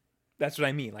that's what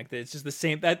I mean. Like it's just the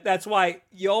same. That's why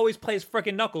you always play as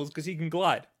freaking Knuckles because he can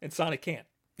glide and Sonic can't.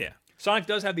 Yeah. Sonic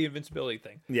does have the invincibility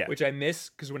thing, Yeah. which I miss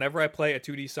because whenever I play a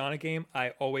 2D Sonic game, I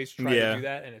always try to do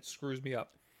that and it screws me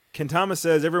up. Ken Thomas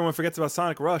says everyone forgets about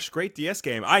Sonic Rush. Great DS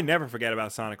game. I never forget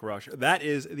about Sonic Rush. That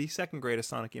is the second greatest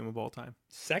Sonic game of all time.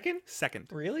 Second?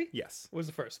 Really? Yes. What was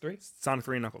the first? 3? Sonic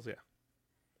 3 and Knuckles, yeah.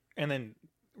 And then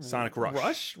Sonic Rush.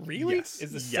 Rush? Really? Yes.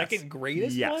 Is the second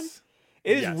greatest yes. one?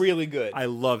 It is really good. I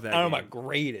love that I don't game. know about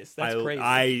greatest. That's crazy.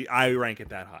 I rank it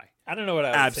that high. I don't know what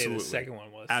I would say the second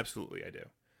one was. Absolutely, I do.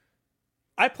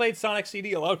 I played Sonic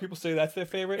CD. A lot of people say that's their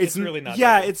favorite. It's really not.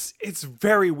 Yeah, that good. it's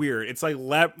very weird. It's like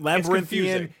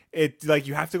labyrinthian. It like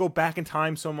you have to go back in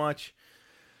time so much.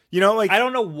 You know, like I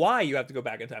don't know why you have to go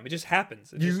back in time. It just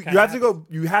happens. You have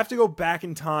to go back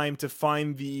in time to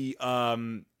find the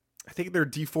I think they're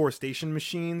deforestation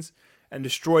machines and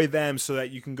destroy them so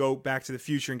that you can go back to the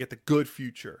future and get the good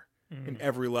future in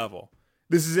every level.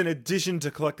 This is in addition to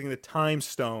collecting the time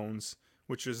stones,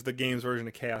 which is the game's version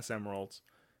of Chaos Emeralds.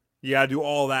 You gotta do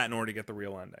all that in order to get the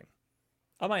real ending.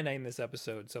 I might name this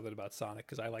episode something about Sonic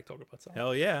because I like talking about Sonic.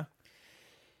 Hell yeah.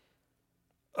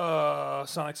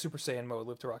 Sonic Super Saiyan mode.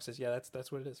 Live to Rock says, yeah,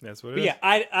 that's what it is. That's what it but is.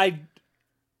 Yeah,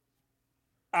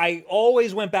 I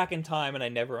always went back in time and I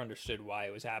never understood why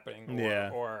it was happening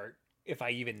or if I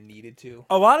even needed to.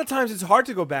 A lot of times it's hard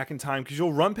to go back in time because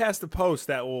you'll run past the post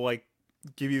that will like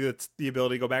give you the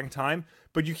ability to go back in time,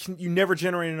 but you never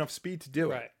generate enough speed to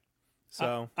do it. Right.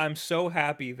 So I'm so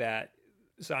happy that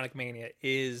Sonic Mania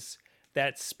is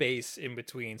that space in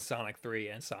between Sonic 3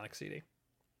 and Sonic CD.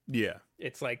 Yeah.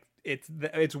 It's like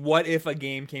it's what if a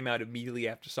game came out immediately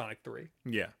after Sonic 3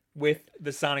 Yeah. with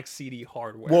the Sonic CD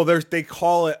hardware. Well, they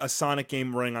call it a Sonic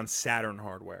game running on Saturn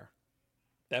hardware.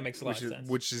 That makes a lot of sense.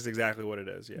 Which is exactly what it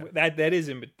is. Yeah.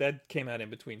 That came out in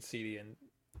between CD and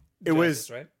Genesis,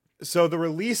 was right. So the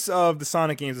release of the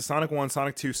Sonic games, the Sonic 1,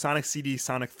 Sonic 2, Sonic CD,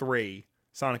 Sonic 3,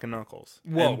 Sonic and Knuckles.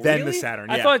 Whoa, and then really? the Saturn.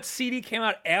 I Yeah. thought CD came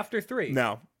out after 3.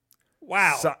 No.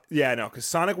 Wow. No, because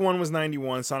Sonic 1 was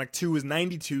 91, Sonic 2 was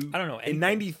 92. I don't know anything. In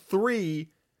 93,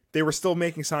 they were still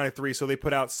making Sonic 3, so they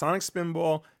put out Sonic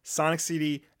Spinball, Sonic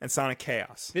CD, and Sonic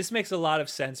Chaos. This makes a lot of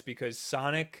sense because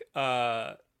Sonic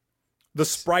The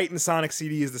sprite in Sonic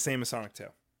CD is the same as Sonic 2.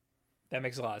 that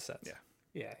makes a lot of sense. Yeah.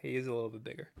 Yeah, he is a little bit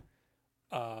bigger.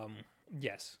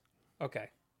 Yes. Okay.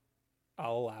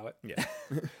 I'll allow it. Yeah.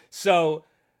 So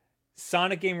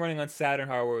Sonic game running on Saturn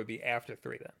hardware would be after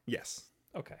 3 then. Yes.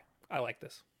 Okay. I like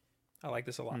this. I like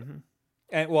this a lot. Mm-hmm.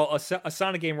 And well, a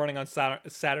Sonic game running on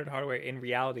Saturn hardware in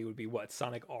reality would be what?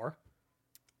 Sonic R?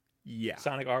 Yeah.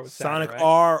 Sonic R was Saturn, Sonic right?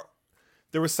 R.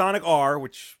 There was Sonic R,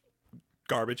 which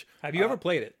garbage. Have you ever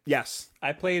played it? Yes.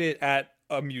 I played it at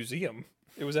a museum.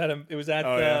 It was at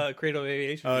Cradle of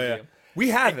Aviation Museum. Yeah. We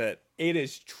have it. It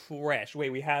is trash. Wait,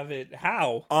 we have it.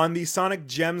 How? On the Sonic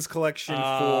Gems collection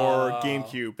for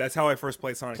GameCube. That's how I first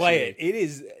played Sonic Play CD. it. It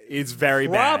is It's very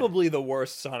bad. probably the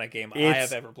worst Sonic game I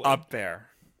have ever played. Up there.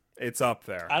 It's up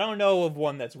there. I don't know of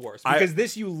one that's worse because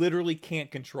this you literally can't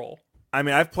control. I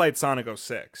mean, I've played Sonic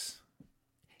 06.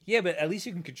 Yeah, but at least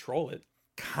you can control it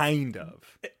Kind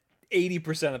of.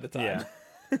 80% of the time.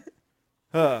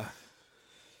 Yeah.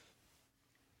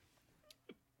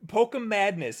 Pokem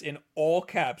Madness in all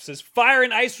caps says Fire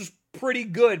and Ice was pretty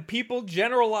good. People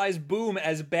generalize Boom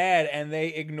as bad and they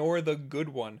ignore the good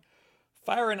one.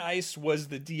 Fire and Ice was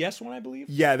the DS one, I believe.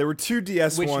 Yeah, there were two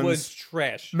DS which ones. was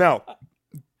trash. No.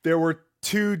 There were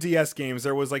two DS games.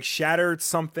 There was like Shattered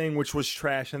something, which was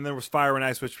trash, and there was Fire and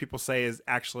Ice, which people say is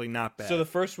actually not bad. So the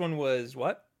first one was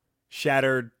what?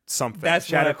 Shattered something. That's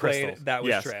Shattered when I played. Crystals. That was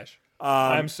Yes. trash.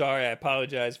 I'm sorry. I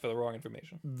apologize for the wrong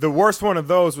information. The worst one of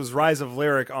those was Rise of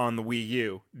Lyric on the Wii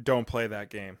U. Don't play that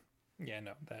game. Yeah,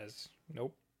 no, that is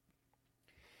nope.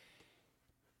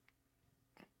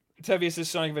 Tevye says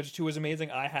Sonic Adventure 2 was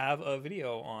amazing. I have a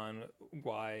video on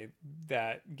why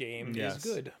that game is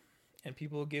good. And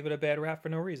people give it a bad rap for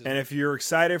no reason. And if you're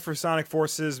excited for Sonic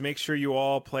Forces, make sure you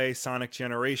all play Sonic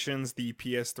Generations, the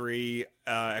PS3,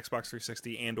 Xbox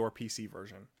 360, and/or PC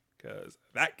version, because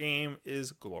that game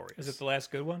is glorious. Is it the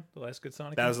last good one? The last good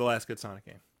Sonic That game? was the last good Sonic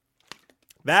game.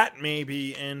 That may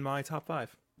be in my top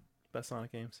 5 best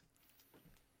Sonic games.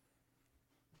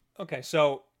 Okay,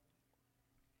 so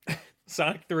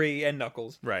Sonic 3 and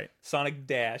Knuckles. Right. Sonic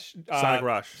Dash. Sonic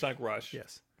Rush. Sonic Rush.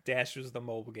 Yes. Dash was the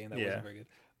mobile game that wasn't very good.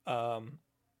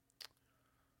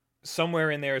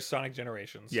 Somewhere in there is Sonic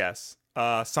Generations. Yes.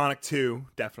 Sonic 2,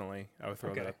 definitely. I would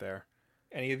throw that up there.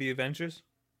 Any of the Adventures?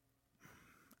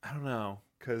 I don't know,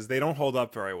 because they don't hold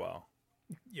up very well.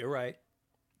 You're right.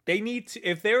 They need to,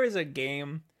 if there is a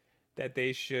game that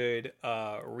they should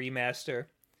remaster,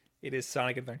 it is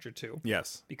Sonic Adventure 2.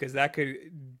 Yes. Because that could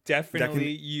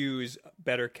definitely use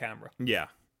better camera. Yeah.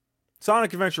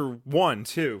 Sonic Adventure 1,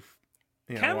 too.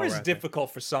 Camera's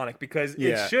difficult for Sonic because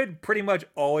it should pretty much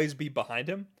always be behind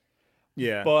him.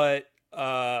 Yeah. But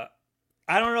I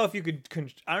don't know if you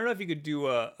could do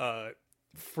a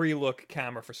free look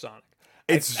camera for Sonic.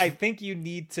 I think you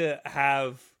need to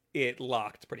have it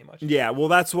locked pretty much. Yeah, well,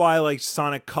 that's why like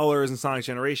Sonic Colors and Sonic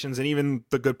Generations and even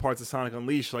the good parts of Sonic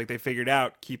Unleashed, like they figured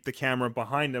out keep the camera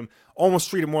behind him, almost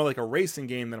treat it more like a racing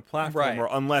game than a platformer,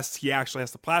 unless he actually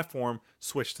has the platform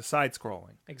switch to side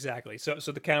scrolling. Exactly. So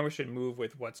the camera should move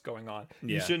with what's going on.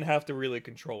 Yeah. You shouldn't have to really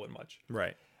control it much.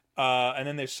 Right. And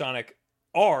then there's Sonic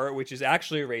R, which is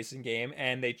actually a racing game,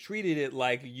 and they treated it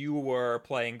like you were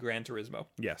playing Gran Turismo.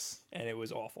 Yes. And it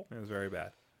was awful. It was very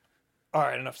bad. All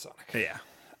right, enough Sonic. Yeah.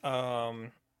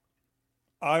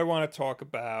 I want to talk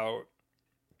about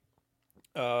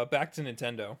back to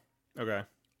Nintendo. Okay.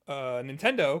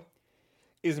 Nintendo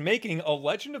is making a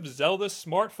Legend of Zelda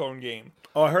smartphone game.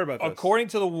 Oh, I heard about this. According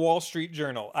to the Wall Street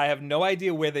Journal. I have no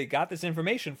idea where they got this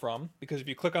information from, because if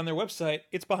you click on their website,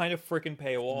 it's behind a freaking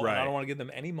paywall, and I don't want to give them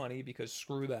any money because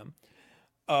screw them.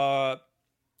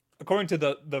 According to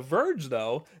the Verge,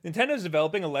 though, Nintendo is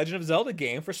developing a Legend of Zelda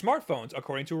game for smartphones,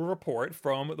 according to a report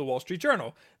from the Wall Street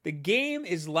Journal. The game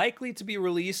is likely to be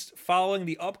released following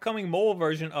the upcoming mobile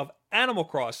version of Animal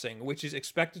Crossing, which is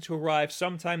expected to arrive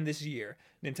sometime this year.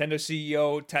 Nintendo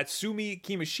CEO Tatsumi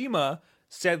Kimishima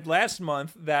said last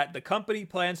month that the company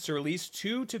plans to release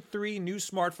 2 to 3 new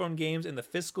smartphone games in the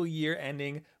fiscal year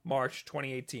ending March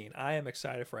 2018. I am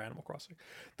excited for Animal Crossing.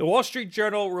 The Wall Street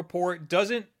Journal report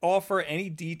doesn't offer any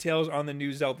details on the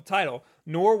new Zelda title,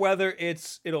 nor whether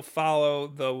it'll follow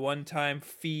the one-time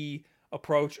fee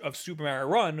approach of Super Mario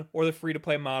Run or the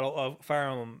free-to-play model of Fire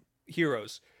Emblem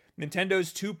Heroes,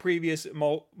 Nintendo's 2 previous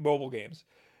mobile games.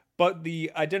 But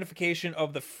the identification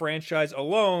of the franchise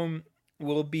alone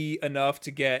will be enough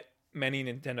to get many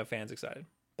Nintendo fans excited.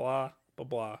 Blah, blah,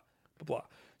 blah, blah, blah.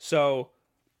 So,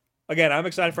 again, I'm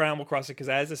excited for Animal Crossing because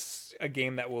that is a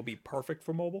game that will be perfect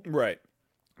for mobile. Right.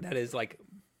 That is, like,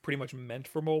 pretty much meant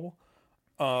for mobile.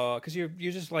 Because you're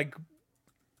just, like,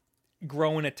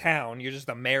 growing a town. You're just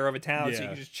the mayor of a town, so you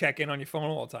can just check in on your phone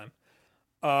all the time.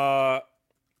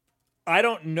 I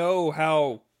don't know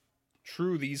how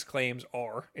true these claims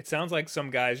are. It sounds like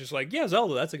some guy's just like, yeah,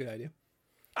 Zelda, that's a good idea.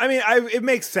 I mean, it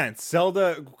makes sense.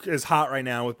 Zelda is hot right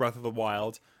now with Breath of the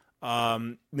Wild.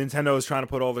 Nintendo is trying to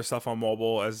put all their stuff on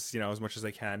mobile as much as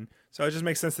they can. So it just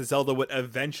makes sense that Zelda would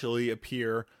eventually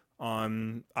appear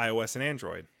on iOS and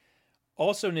Android.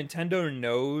 Also, Nintendo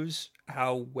knows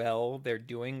how well they're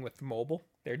doing with mobile.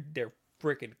 They're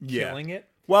freaking killing it.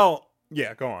 Well,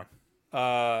 yeah, go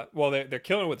on. They're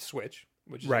killing it with Switch,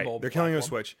 which is a mobile They're killing it with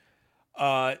platform. Switch.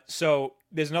 So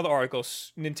there's another article.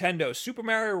 Nintendo Super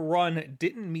Mario Run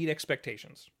didn't meet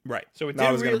expectations. Right. So it did.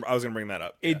 I was gonna bring that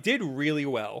up. It did really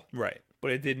well. Right.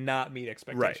 But it did not meet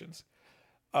expectations.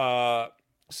 Right.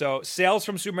 So sales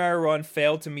from Super Mario Run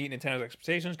failed to meet Nintendo's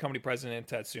expectations. Company president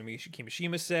Tatsumi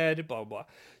Kimishima said, blah, blah.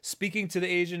 Speaking to the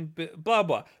Asian, blah,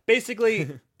 blah.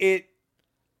 Basically,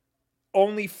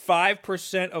 only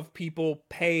 5% of people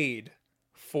paid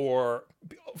for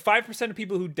 5% of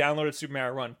people who downloaded Super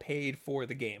Mario Run paid for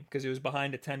the game because it was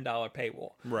behind a $10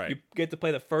 paywall. Right. You get to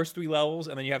play the first 3 levels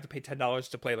and then you have to pay $10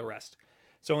 to play the rest.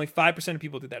 So only 5% of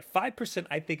people did that. 5%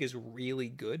 I think is really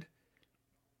good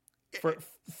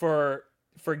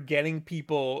for getting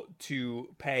people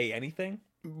to pay anything.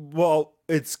 Well,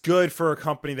 it's good for a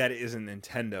company that isn't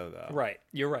Nintendo, though. Right.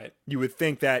 You're right. You would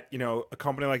think that, a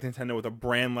company like Nintendo with a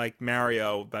brand like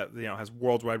Mario that, has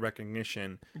worldwide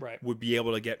recognition would be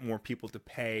able to get more people to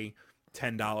pay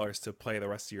 $10 to play the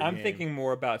rest of your game. I'm thinking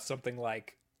more about something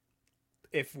like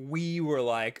if we were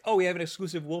like, oh, we have an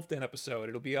exclusive Wulff Den episode.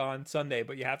 It'll be on Sunday,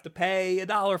 but you have to pay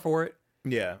 $1 for it.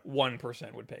 Yeah.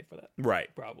 1% would pay for that. Right.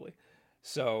 Probably.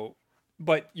 So,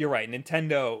 but you're right.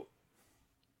 Nintendo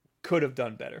could have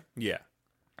done better. Yeah.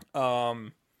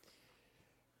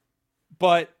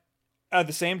 But at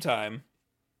the same time,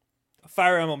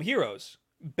 Fire Emblem Heroes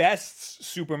bests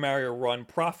Super Mario Run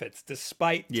profits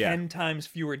despite 10 times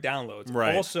fewer downloads.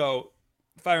 Right. Also,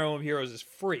 Fire Emblem Heroes is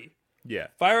free. Yeah.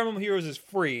 Fire Emblem Heroes is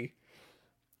free.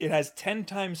 It has 10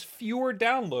 times fewer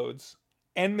downloads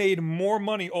and made more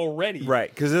money already. Right,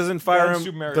 because doesn't Fire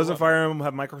Emblem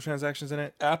have microtransactions in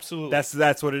it? Absolutely.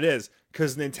 That's what it is.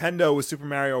 Because Nintendo with Super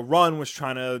Mario Run was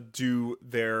trying to do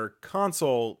their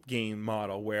console game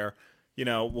model where,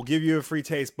 we'll give you a free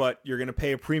taste, but you're going to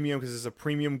pay a premium because it's a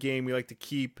premium game. We like to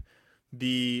keep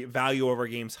the value of our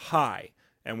games high,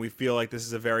 and we feel like this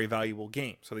is a very valuable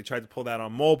game. So they tried to pull that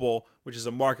on mobile, which is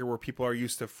a market where people are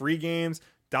used to free games,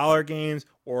 dollar games,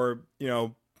 or,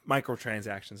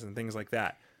 microtransactions and things like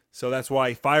that. So that's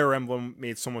why Fire Emblem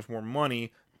made so much more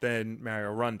money than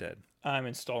Mario Run did. I'm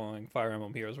installing Fire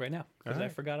Emblem Heroes right now because I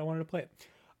forgot I wanted to play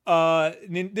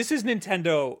it. This is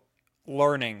Nintendo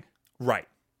learning right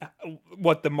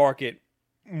what the market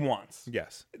wants.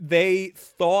 Yes. They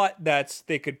thought that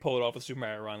they could pull it off with Super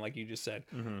Mario Run, like you just said,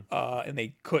 and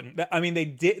they couldn't. I mean, they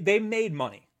did. They made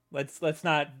money. Let's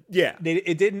not. Yeah.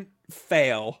 It didn't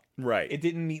fail. Right. It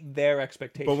didn't meet their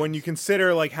expectations. But when you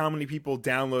consider like how many people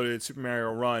downloaded Super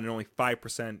Mario Run and only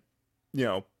 5%,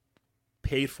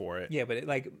 paid for it. Yeah,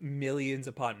 but millions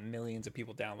upon millions of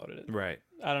people downloaded it. Right.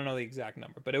 I don't know the exact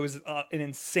number, but it was an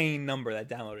insane number that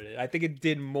downloaded it. I think it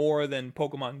did more than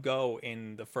Pokemon Go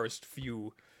in the first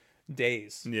few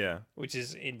days. Yeah. Which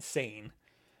is insane.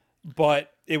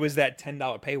 But it was that $10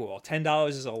 paywall. $10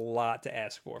 is a lot to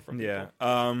ask for from people.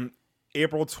 Yeah.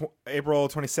 April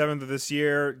 27th of this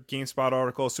year, GameSpot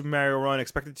article, Super Mario Run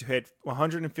expected to hit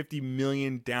 150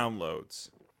 million downloads.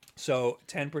 So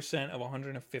 10% of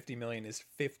 150 million is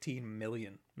 $15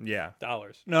 million. Yeah.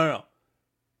 No.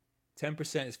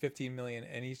 10% is 15 million,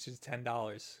 and each is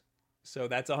 $10. So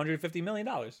that's $150 million.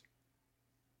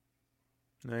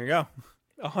 There you go.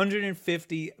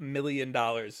 $150 million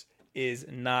is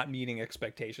not meeting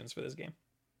expectations for this game.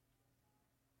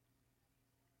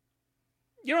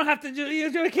 You don't have to do. You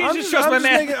can't just trust my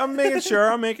man. I'm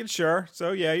making sure.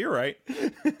 So yeah, you're right.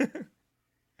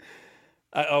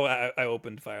 I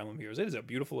opened Fire Emblem Heroes. It is a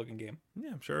beautiful looking game.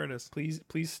 Yeah, I'm sure it is.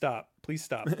 Please stop.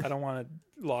 I don't want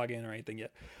to log in or anything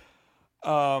yet.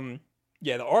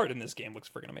 Yeah, the art in this game looks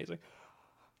freaking amazing.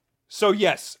 So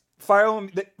yes, Fire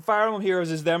Emblem Heroes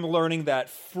is them learning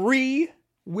that free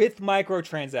with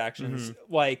microtransactions,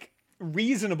 like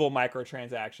reasonable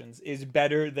microtransactions, is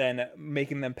better than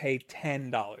making them pay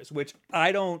 $10, which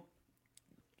I don't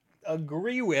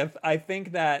agree with. I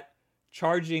think that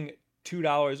charging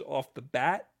 $2 off the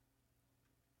bat,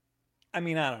 I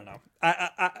mean, I don't know.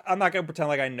 I'm not going to pretend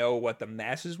like I know what the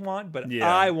masses want, but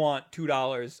I want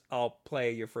 $2. I'll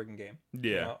play your freaking game.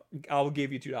 Yeah. I'll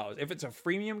give you $2. If it's a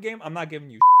freemium game, I'm not giving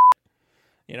you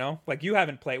like you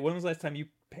haven't played. When was the last time you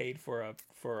paid for a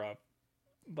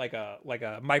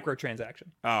microtransaction?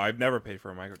 Oh, I've never paid for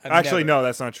a micro. Actually, no,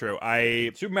 that's not true.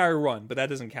 Super Mario Run, but that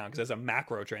doesn't count because that's a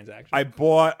macro transaction. I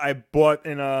bought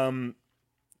in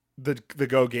the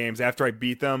Go games. After I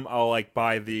beat them, I'll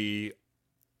buy the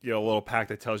little pack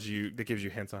that gives you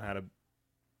hints on how to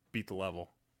beat the level,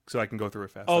 so I can go through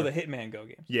it faster. Oh, the Hitman Go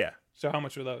games. Yeah. So how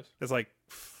much are those? It's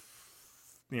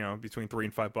between $3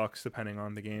 and $5 depending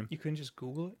on the game. You couldn't just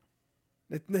Google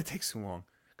it? It takes too long.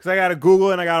 Because I got to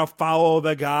Google it and I got to follow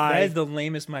the guy. That is the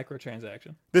lamest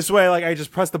microtransaction. This way, I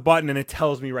just press the button and it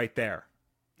tells me right there.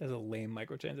 That's a lame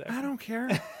microtransaction. I don't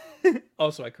care.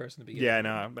 Also, I cursed in the beginning. Yeah,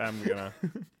 no, I'm going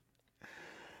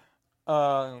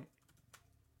to.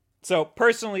 So,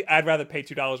 personally, I'd rather pay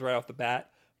 $2 right off the bat.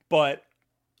 But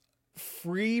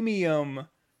freemium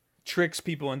tricks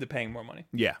people into paying more money.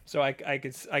 Yeah. So, I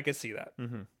could see that.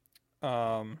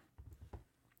 Mm-hmm.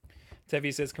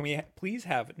 Tevi says, can we please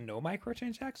have no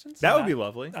microtransactions? That would be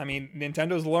lovely. I mean,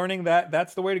 Nintendo's learning that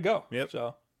that's the way to go. Yep.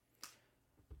 So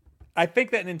I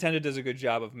think that Nintendo does a good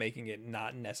job of making it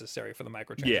not necessary for the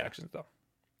microtransactions, though.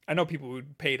 I know people who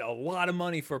paid a lot of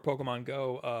money for Pokemon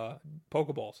Go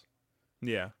Pokeballs.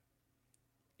 Yeah.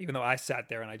 Even though I sat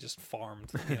there and I just farmed,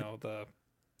 the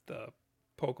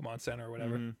Pokemon Center or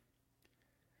whatever. Mm-hmm.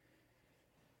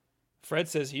 Fred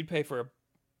says he'd pay for a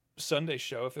Sunday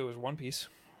show if it was One Piece.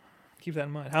 Keep that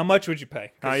in mind. How much would you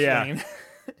pay? Oh, yeah. I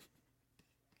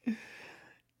mean,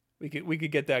 we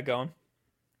could get that going.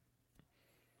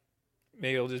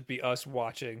 Maybe it'll just be us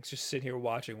watching, just sit here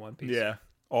watching One Piece. Yeah,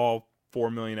 all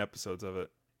 4 million episodes of it.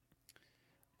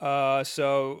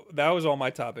 So that was all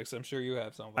my topics. I'm sure you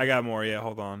have something. I got more. Yeah,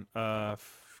 hold on. Crap.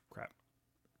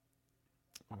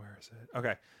 Where is it?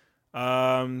 Okay.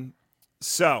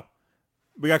 So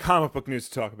we got comic book news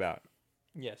to talk about.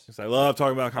 Yes. Because I love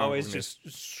talking about comic Always book news.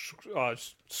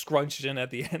 just scrunched in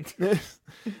at the end.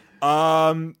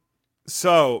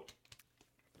 So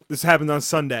this happened on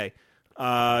Sunday.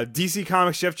 DC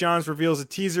Comics Jeff Johns reveals a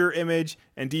teaser image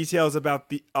and details about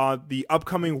the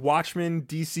upcoming Watchmen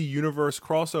DC Universe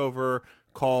crossover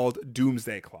called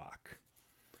Doomsday Clock.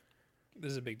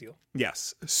 This is a big deal.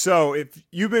 Yes. So if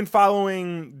you've been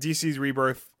following DC's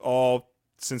Rebirth all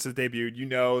since it debuted, you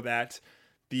know that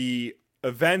the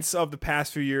events of the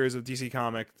past few years of DC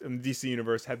Comics and the DC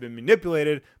Universe have been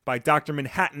manipulated by Dr.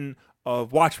 Manhattan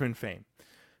of Watchmen fame.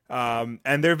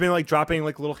 And they've been like dropping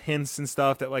like little hints and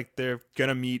stuff that like they're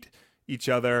gonna meet each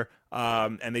other.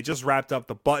 And they just wrapped up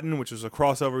The Button, which was a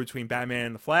crossover between Batman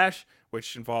and the Flash,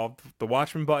 which involved the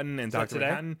Watchmen Button and Dr.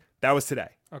 Manhattan. That was today.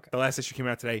 Okay. The last issue came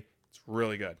out today. It's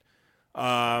really good.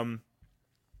 What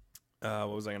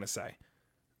was I gonna say?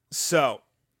 So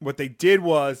what they did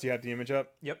was, you have the image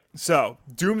up? Yep. So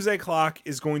Doomsday Clock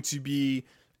is going to be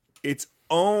its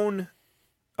own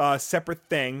separate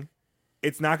thing.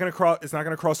 It's not going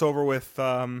to cross over with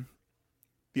the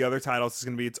other titles. It's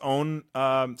going to be its own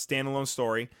standalone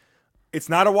story. It's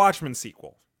not a Watchmen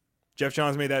sequel. Jeff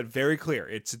Johns made that very clear.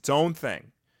 It's its own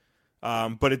thing.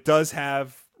 But it does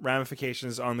have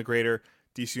ramifications on the greater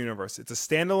DC universe. It's a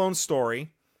standalone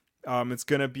story. It's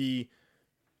going to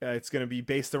be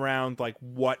based around like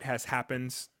what has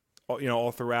happened,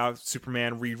 all throughout.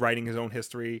 Superman rewriting his own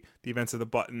history, the events of the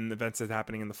Button, the events that's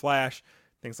happening in the Flash,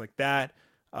 things like that.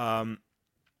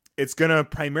 It's going to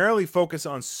primarily focus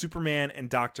on Superman and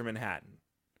Dr. Manhattan.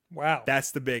 Wow.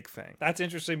 That's the big thing. That's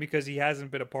interesting because he hasn't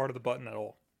been a part of the Button at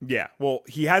all. Yeah. Well,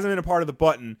 he hasn't been a part of the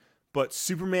Button, but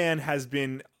Superman has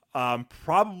been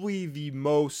probably the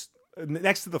most,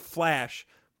 next to the Flash,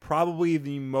 probably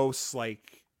the most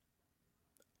like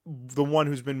the one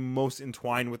who's been most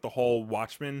entwined with the whole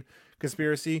Watchmen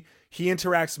conspiracy. He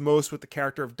interacts most with the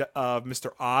character of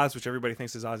Mr. Oz, which everybody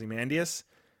thinks is Ozymandias.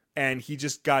 And he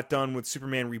just got done with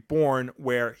Superman Reborn,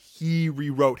 where he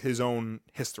rewrote his own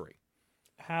history.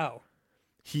 How?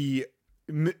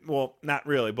 Well, not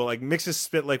really, but like Mixus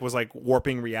Spitlick was like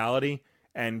warping reality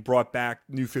and brought back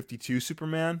New 52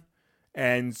 Superman.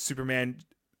 And Superman,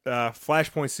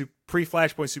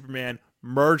 pre-Flashpoint Superman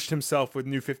merged himself with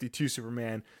New 52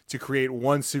 Superman to create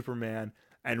one Superman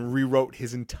and rewrote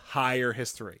his entire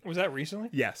history. Was that recently?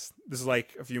 Yes. This is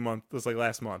like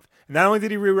last month. And not only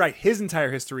did he rewrite his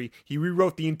entire history, he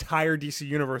rewrote the entire DC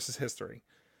Universe's history.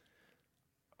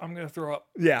 I'm going to throw up.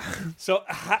 Yeah. So,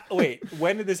 wait,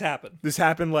 when did this happen? This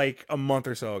happened like a month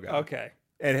or so ago. Okay.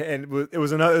 And it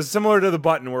was similar to The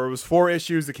Button, where it was 4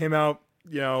 issues that came out,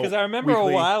 Because I remember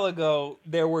weekly. a while ago,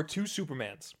 there were 2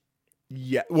 Supermans.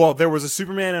 Yeah. Well, there was a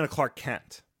Superman and a Clark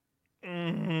Kent.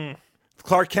 Mm-hmm.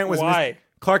 Clark Kent was... Why?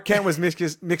 Clark Kent was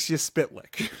Mixius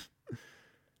Spitlick.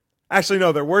 Actually,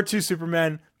 no, there were 2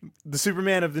 Supermen. The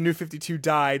Superman of the New 52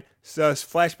 died, so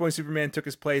Flashpoint Superman took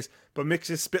his place, but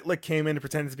Mixius Spitlick came in and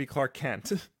pretended to be Clark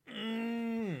Kent.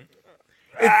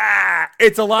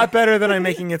 It's a lot better than I'm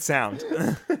making it sound.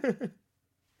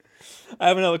 I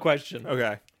have another question.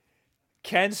 Okay.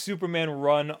 Can Superman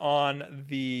run on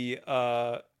the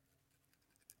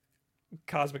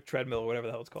cosmic treadmill or whatever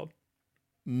the hell it's called?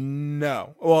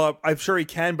 No. Well, I'm sure he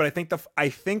can, but I think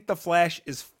the Flash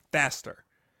is faster.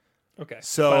 Okay.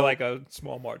 So by like a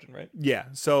small margin, right? Yeah.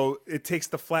 So it takes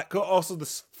the Flash. Also, the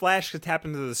Flash could tap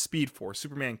into the Speed Force.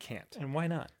 Superman can't. And why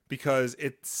not? Because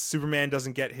Superman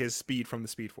doesn't get his speed from the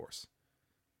Speed Force.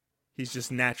 He's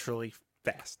just naturally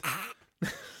fast.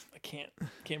 I can't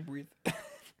breathe.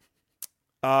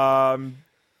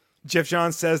 Jeff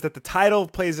Johns says that the title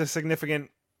plays a significant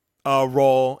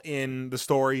role in the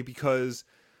story because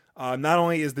not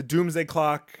only is the Doomsday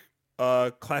Clock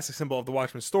a classic symbol of the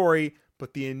Watchmen story,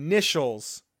 but the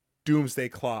initials Doomsday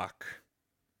Clock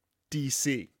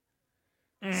DC.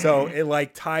 So it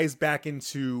like ties back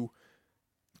into,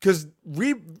 because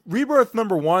Rebirth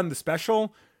 #1, the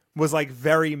special, was like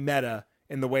very meta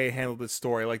in the way it handled the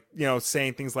story. Like,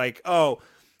 saying things like, oh,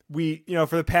 we,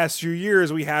 for the past few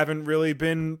years,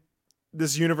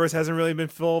 this universe hasn't really been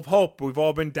full of hope. We've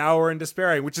all been dour and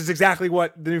despairing, which is exactly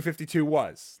what the New 52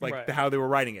 was, like right. How they were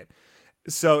writing it.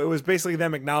 So it was basically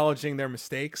them acknowledging their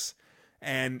mistakes.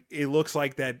 And it looks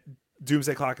like that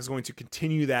Doomsday Clock is going to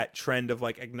continue that trend of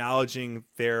like acknowledging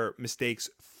their mistakes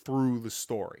through the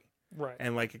story. Right.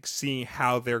 And like seeing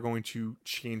how they're going to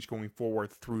change going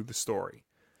forward through the story.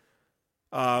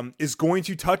 Is going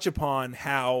to touch upon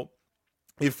how,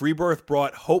 if Rebirth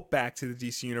brought hope back to the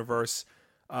DC universe,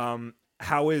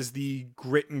 how is the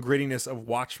grit and grittiness of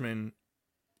Watchmen,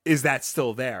 is that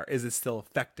still there? Is it still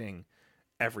affecting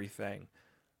everything?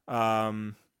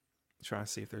 trying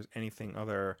to see if there's anything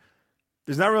other.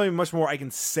 There's not really much more I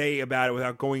can say about it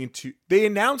without going into. They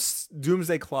announced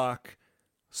Doomsday Clock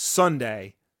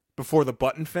Sunday before the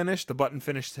button finished. The button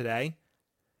finished today.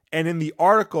 And in the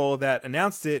article that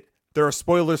announced it, there are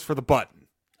spoilers for the button.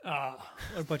 What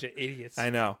a bunch of idiots. I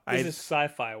know. This is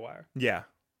Sci-Fi Wire. Yeah.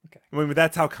 Okay. I mean,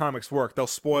 that's how comics work. They'll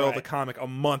spoil Right. the comic a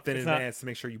month in It's advance to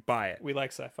make sure you buy it. We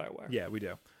like Sci-Fi Wire. Yeah, we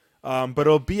do. But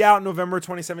it'll be out in November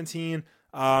 2017.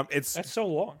 That's so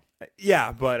long.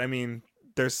 Yeah, but I mean,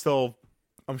 there's still,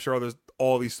 I'm sure there's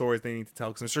all these stories they need to tell.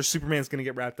 Because I'm sure Superman's going to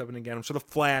get wrapped up in again. I'm sure the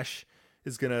Flash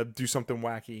is going to do something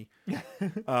wacky.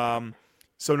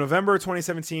 So November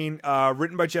 2017,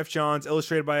 written by Jeff Johns,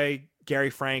 illustrated by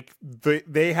Gary Frank.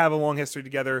 They have a long history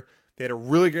together. They had a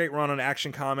really great run on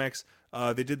Action Comics.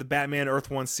 They did the Batman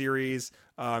Earth 1 series.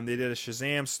 They did a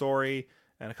Shazam story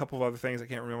and a couple of other things I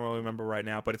can't remember right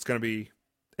now, but it's gonna be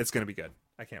good.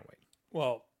 I can't wait.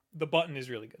 Well, the button is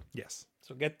really good. Yes.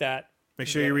 So get that. Make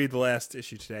sure you read the last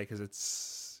issue today because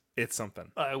it's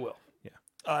something. I will. Yeah.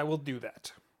 I will do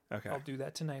that. Okay. I'll do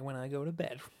that tonight when I go to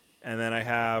bed. And then I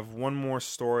have one more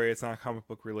story. It's not comic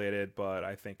book related, but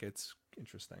I think it's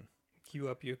interesting. Queue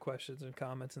up your questions and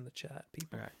comments in the chat,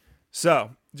 people. Okay. So,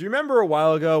 do you remember a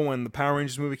while ago when the Power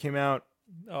Rangers movie came out?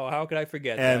 Oh, how could I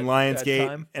forget And that Lionsgate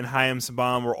time? and Hayam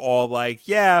Saban were all like,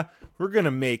 yeah, we're going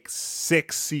to make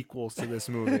 6 sequels to this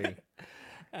movie.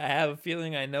 I have a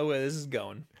feeling I know where this is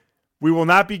going. We will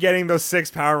not be getting those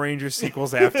 6 Power Rangers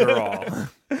sequels after all.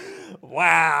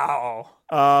 Wow.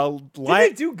 Did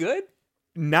they do good?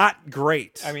 Not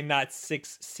great. I mean, not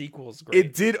 6 sequels great.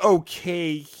 It did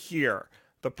okay here.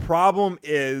 The problem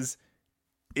is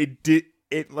it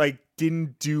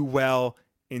didn't do well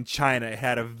in China. It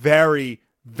had a very,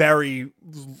 very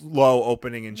low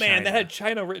opening in China. Man, that had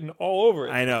China written all over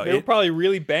it. I know. They were probably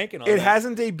really banking on it. It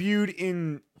hasn't debuted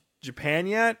in Japan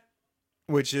yet,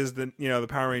 which is the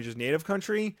Power Rangers native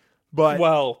country, but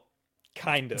well,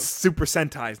 kind of. Super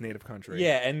Sentai's native country.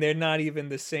 Yeah, and they're not even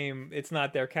the same. It's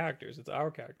not their characters. It's our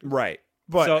characters. Right.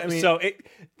 But so, I mean,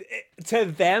 to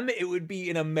them, it would be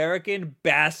an American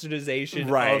bastardization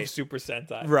Right. of Super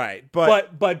Sentai. right.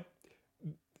 But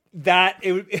that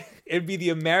it'd be the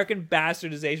American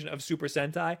bastardization of Super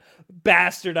Sentai,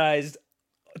 bastardized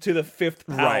to the 5th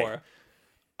power.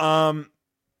 Right.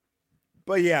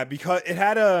 But yeah, because it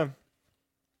had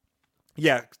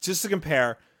just to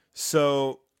compare,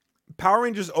 so Power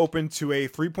Rangers opened to a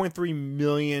 $3.3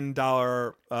 million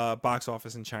box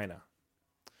office in China.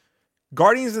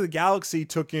 Guardians of the Galaxy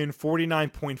took in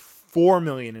 $49.4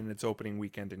 million in its opening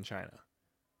weekend in China.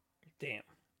 Damn.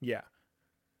 Yeah.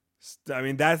 I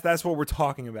mean, that's what we're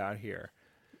talking about here.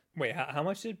 Wait, how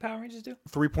much did Power Rangers do?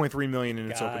 $3.3 million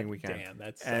in its God opening weekend. Damn,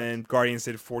 that's and Guardians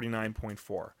did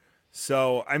 49.4.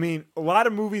 So, I mean, a lot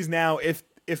of movies now, if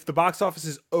the box office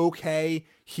is okay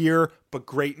here but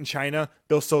great in China,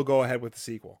 they'll still go ahead with the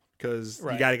sequel because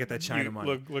you got to get that China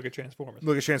money. Look at Transformers.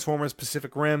 Look at Transformers,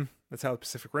 Pacific Rim. That's how the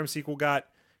Pacific Rim sequel got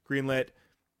greenlit.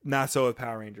 Not so with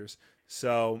Power Rangers.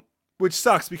 So, which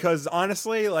sucks because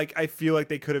honestly, like I feel like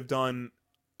they could have done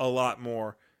a lot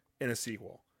more in a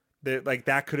sequel.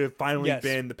 That could have finally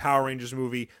been the Power Rangers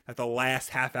movie that the last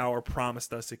half hour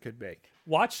promised us it could be.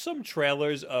 Watch some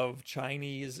trailers of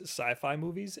Chinese sci-fi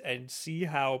movies and see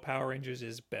how Power Rangers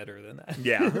is better than that.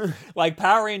 Yeah. Like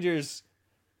Power Rangers,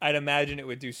 I'd imagine it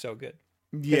would do so good.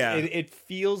 Yeah. It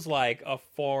feels like a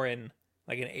foreign,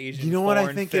 like an Asian You know what I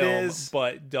foreign think it film, is?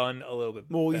 but done a little bit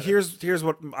Well, better. here's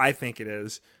what I think it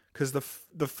is. Because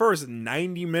the first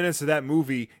 90 minutes of that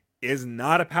movie is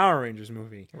not a Power Rangers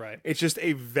movie. Right. It's just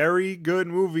a very good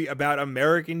movie about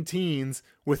American teens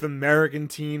with American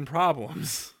teen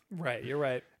problems. Right, you're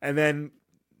right. And then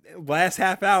last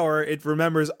half hour, it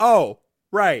remembers, oh,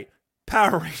 right,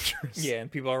 Power Rangers. Yeah, and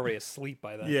people are already asleep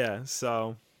by then. Yeah,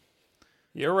 so.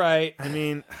 You're right. I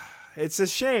mean, it's a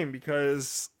shame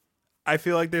because I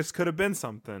feel like this could have been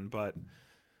something, but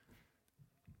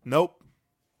nope.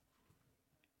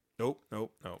 Nope.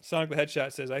 Sonic the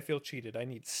Headshot says, I feel cheated. I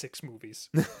need 6 movies.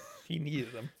 He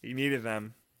needed them. He needed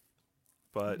them,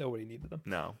 but Nobody needed them.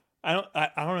 no. I don't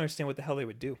understand what the hell they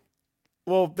would do.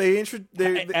 Well,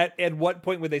 At what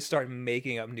point would they start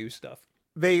making up new stuff?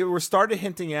 they were started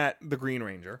hinting at the Green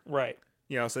Ranger. Right.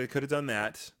 So they could have done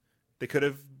that. They could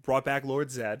have brought back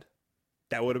Lord Zed.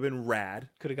 That would have been rad.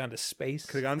 Could have gone to space.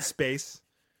 Could have gone to space.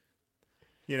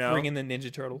 Bring in the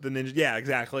Ninja Turtle. The ninja, yeah,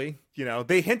 exactly.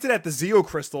 They hinted at the Zeo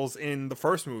crystals in the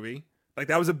first movie. Like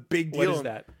that was a big deal. What is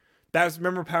that? That was,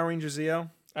 remember Power Ranger Zeo?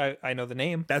 I know the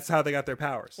name. That's how they got their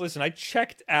powers. Listen, I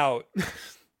checked out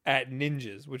at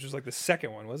Ninjas, which was like the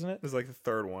second one, wasn't it? It was like the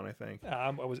third one, I think. I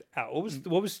was out.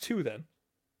 What was 2 then?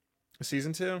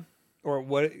 Season 2? Or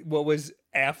what was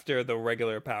after the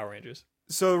regular Power Rangers?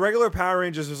 So the regular Power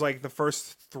Rangers was like the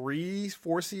first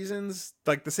 3-4 seasons,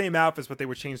 like the same outfits, but they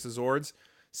would change the Zords.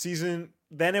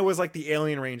 Then it was like the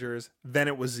Alien Rangers. Then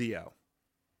it was Zeo.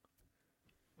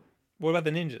 What about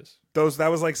the ninjas? That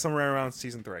was like somewhere around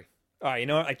season 3. All right, you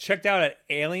know what? I checked out at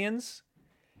Aliens,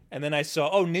 and then I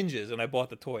saw ninjas, and I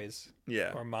bought the toys.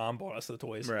 Yeah. Or Mom bought us the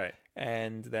toys. Right.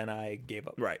 And then I gave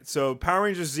up. Right. So Power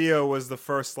Rangers Zeo was the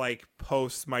first like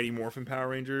post Mighty Morphin Power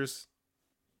Rangers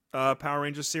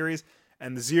series,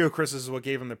 and the Zeo crystals is what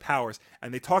gave them their powers.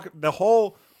 And the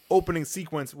whole opening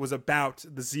sequence was about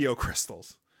the Zeo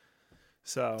crystals.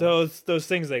 So those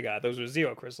things they got, those were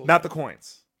Zeo crystals. Not the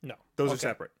coins. No. Those are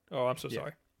separate. Oh, I'm so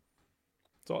sorry.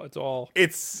 It's all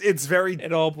it's very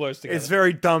it all blurs together. It's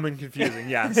very dumb and confusing,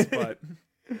 yes, but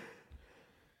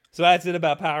so that's it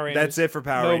about Power Rangers. That's it for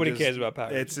Power Rangers. Nobody cares about Power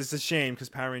Rangers. It's a shame because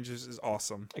Power Rangers is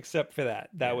awesome. Except for that.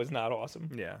 That was not awesome.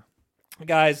 Yeah.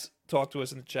 Guys, talk to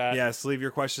us in the chat. Yes, leave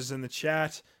your questions in the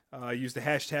chat. Use the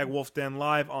hashtag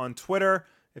WolfDenLive on Twitter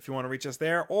if you want to reach us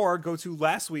there, or go to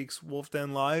last week's Wolf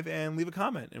Den Live and leave a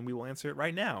comment, and we will answer it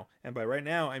right now. And by right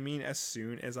now, I mean as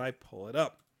soon as I pull it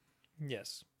up.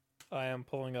 Yes. I am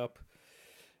pulling up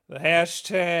the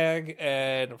hashtag,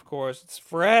 and of course, it's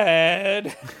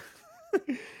Fred.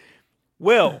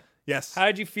 Will. Yes. How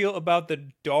did you feel about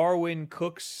the Darwin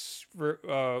Cooks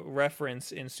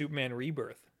reference in Superman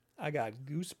Rebirth? I got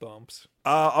goosebumps.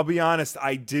 I'll be honest,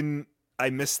 I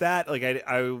missed that. Like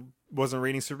I wasn't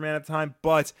reading Superman at the time,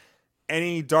 but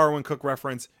any Darwin Cook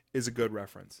reference is a good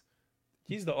reference.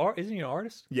 He's isn't he an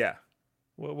artist? Yeah.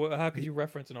 How could you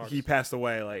reference an artist? He passed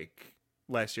away like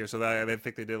last year, so I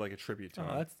think they did like a tribute to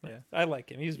him. That's nice. I like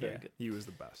him. He's very good. He was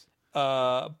the best.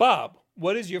 Bob,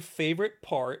 what is your favorite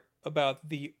part about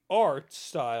the art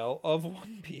style of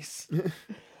One Piece?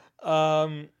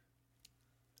 I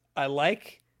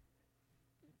like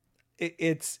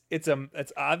it's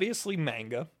obviously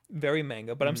manga, very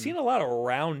manga, but I'm seeing a lot of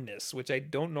roundness, which I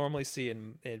don't normally see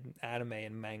in anime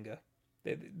and manga.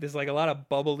 There's like a lot of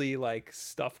bubbly like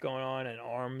stuff going on, and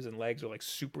arms and legs are like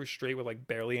super straight with like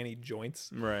barely any joints.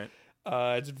 Right.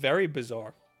 It's very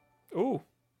bizarre. Ooh,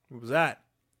 what was that?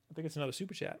 I think it's another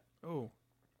super chat. Oh,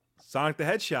 Sonic the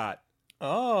Headshot.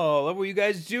 Oh, love what you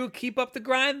guys do. Keep up the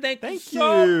grind. Thank you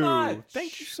so much.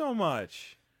 Thank you so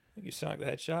much. Thank you, Sonic the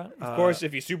Headshot. Of course,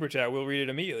 if you super chat, we'll read it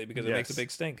immediately because it makes a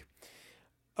big stink.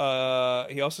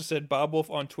 He also said Bob Wolf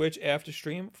on Twitch after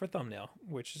stream for thumbnail,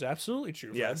 which is absolutely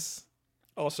true. Yes.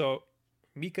 Also,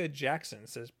 Mika Jackson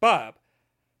says, Bob,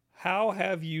 how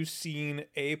have you seen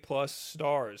A+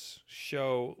 Stars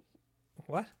show?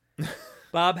 What?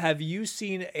 Bob, have you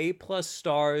seen A+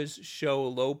 Stars show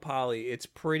Low Poly? It's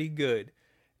pretty good.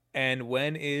 And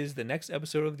when is the next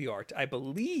episode of The Art? I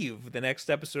believe the next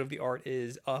episode of The Art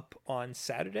is up on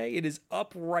Saturday. It is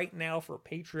up right now for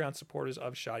Patreon supporters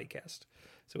of Shoddycast.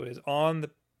 So it is on the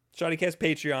Shoddycast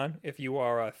Patreon. If you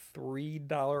are a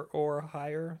 $3 or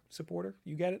higher supporter,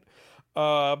 you get it.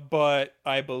 But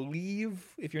I believe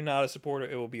if you're not a supporter,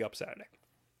 it will be up Saturday.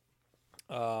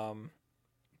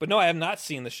 But no, I have not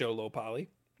seen the show Low Poly,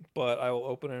 but I will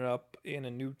open it up in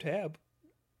a new tab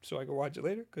so I can watch it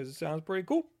later because it sounds pretty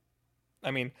cool. I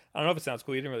mean, I don't know if it sounds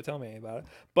cool. You didn't really tell me about it.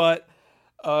 But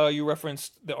you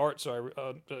referenced the art, so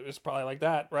it's probably like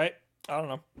that, right? I don't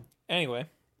know. Anyway.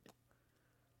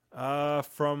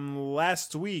 From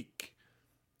last week,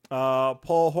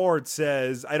 Paul Horde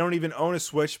says, I don't even own a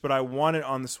Switch, but I want it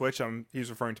on the Switch.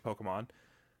 He's referring to Pokemon.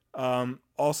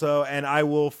 Also, and I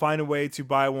will find a way to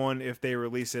buy one if they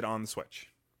release it on the Switch.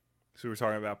 So we're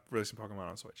talking about releasing Pokemon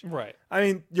on the Switch. Right. I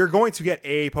mean, you're going to get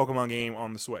a Pokemon game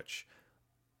on the Switch.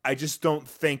 I just don't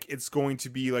think it's going to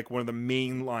be like one of the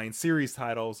mainline series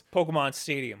titles. Pokemon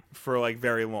Stadium. For like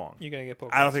very long. You're going to get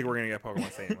Pokemon I don't think we're going to get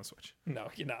Pokemon Stadium on the Switch. No,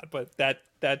 you're not. But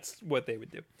that's what they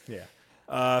would do. Yeah.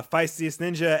 Feistiest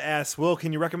Ninja asks, Will,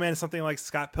 can you recommend something like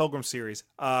Scott Pilgrim series?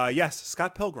 Yes,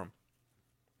 Scott Pilgrim.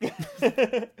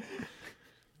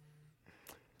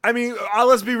 I mean,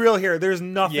 let's be real here. There's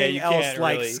nothing else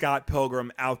like Scott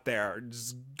Pilgrim out there.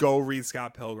 Just go read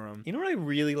Scott Pilgrim. You know what I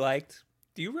really liked?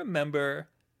 Do you remember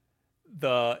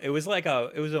it was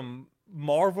a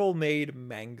Marvel made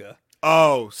manga.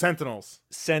 Oh, Sentinels.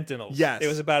 Yes. It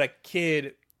was about a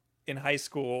kid in high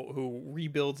school who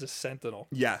rebuilds a Sentinel.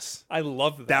 Yes. I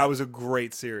loved that. That was a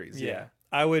great series. Yeah.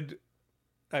 I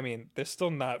mean, they're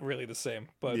still not really the same,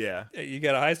 but yeah, you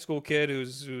got a high school kid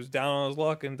who's down on his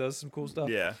luck and does some cool stuff.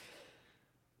 Yeah.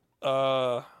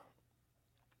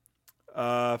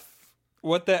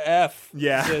 What the F?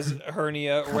 Yeah. Says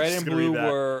Hernia. Red and blue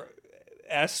were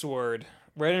S word.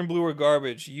 Red and blue were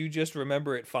garbage. You just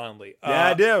remember it fondly. Yeah,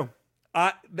 I do.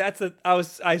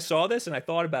 I saw this and I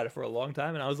thought about it for a long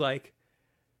time, and I was like,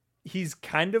 he's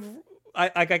kind of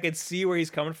I could see where he's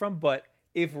coming from, but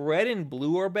if red and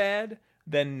blue are bad,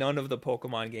 then none of the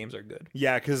Pokemon games are good.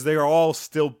 Yeah, because they're all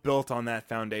still built on that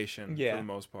foundation Yeah. for the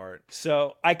most part.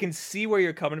 So I can see where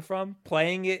you're coming from.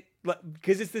 Playing it,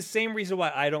 because it's the same reason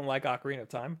why I don't like Ocarina of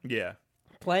Time. Yeah.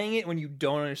 Playing it when you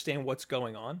don't understand what's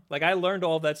going on. Like, I learned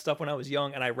all that stuff when I was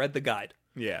young, and I read the guide.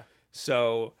 Yeah.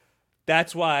 So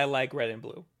that's why I like red and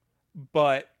blue.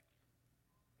 But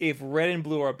if red and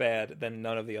blue are bad, then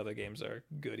none of the other games are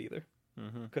good either.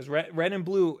 Because red and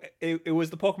blue, it was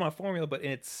the Pokemon formula, but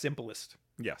in its simplest.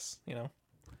 Yes. You know?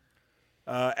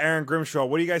 Aaron Grimshaw,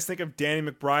 what do you guys think of Danny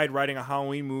McBride writing a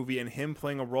Halloween movie and him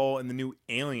playing a role in the new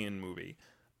Alien movie?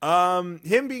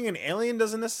 Him being an alien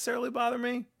doesn't necessarily bother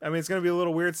me. I mean, it's going to be a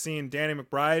little weird seeing Danny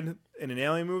McBride in an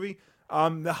alien movie.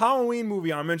 The Halloween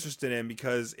movie I'm interested in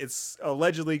because it's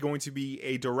allegedly going to be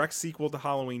a direct sequel to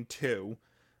Halloween 2,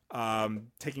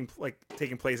 taking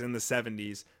place in the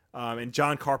 70s. And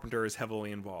John Carpenter is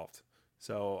heavily involved.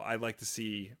 So I'd like to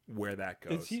see where that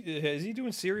goes. Is he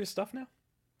doing serious stuff now?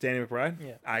 Danny McBride?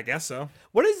 Yeah. I guess so.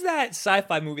 What is that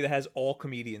sci-fi movie that has all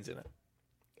comedians in it?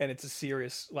 And it's a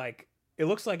serious, like, it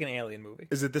looks like an alien movie.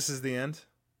 Is it This Is the End?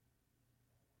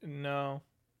 No.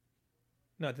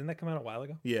 No, didn't that come out a while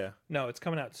ago? Yeah. No, it's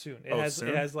coming out soon. Soon?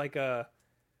 It has like a,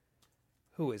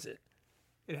 who is it?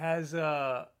 It has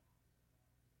I'm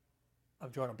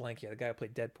drawing a blank here. The guy who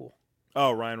played Deadpool.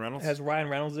 Oh, Ryan Reynolds? It has Ryan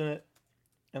Reynolds in it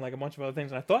and like a bunch of other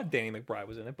things. And I thought Danny McBride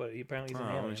was in it, but apparently he's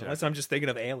an alien. Unless I'm just thinking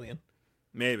of Alien.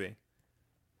 Maybe.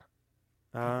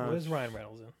 What is Ryan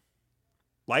Reynolds in?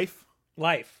 Life?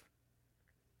 Life.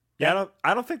 Yeah,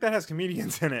 I don't think that has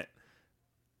comedians in it.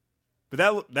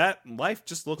 But that Life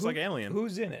just looks like Alien.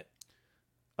 Who's in it?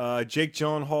 Jake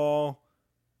Gyllenhaal.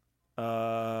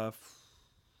 Whole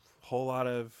lot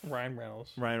of Ryan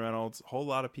Reynolds. Whole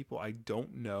lot of people I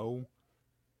don't know.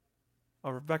 Oh,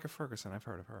 Rebecca Ferguson. I've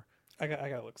heard of her. I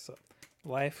gotta look this up.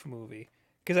 Life movie.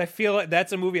 Because I feel like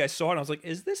that's a movie I saw and I was like,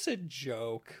 is this a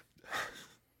joke?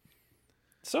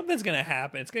 Something's gonna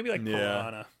happen. It's gonna be like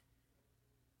Piranha.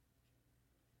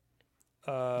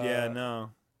 Yeah,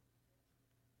 no.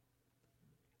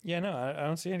 Yeah, no, I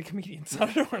don't see any comedians. I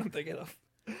don't know what I'm thinking of.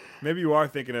 Maybe you are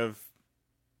thinking of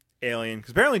Alien,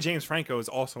 because apparently James Franco is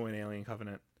also in Alien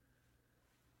Covenant.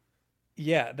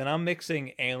 Yeah, then I'm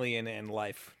mixing Alien and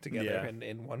Life together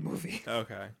in one movie.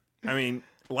 Okay. I mean,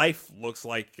 Life looks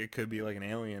like it could be like an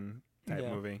Alien type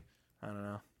movie. I don't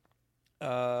know.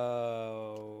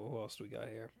 Who else do we got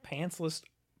here? Pantsless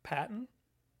Patton.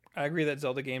 I agree that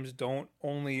Zelda games don't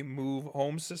only move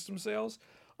home system sales.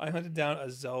 I hunted down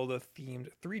a Zelda-themed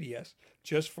 3DS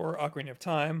just for Ocarina of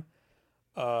Time.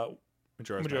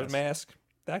 Majora's Mask.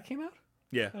 That came out?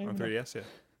 Yeah, on 3DS, yeah.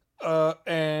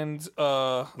 And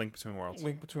Link Between Worlds.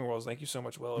 Link Between Worlds. Thank you so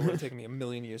much, Will. It would have taken me a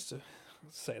million years to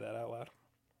say that out loud.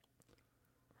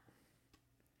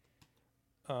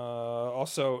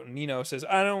 Also, Nino says,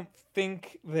 I don't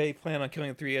think they plan on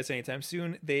killing the 3DS anytime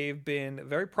soon. They've been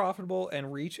very profitable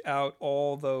and reach out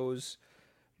all those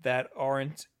that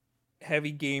aren't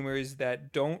heavy gamers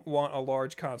that don't want a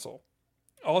large console.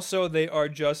 Also, they are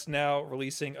just now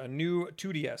releasing a new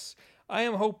 2DS. I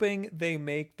am hoping they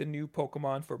make the new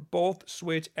Pokemon for both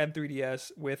Switch and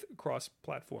 3DS with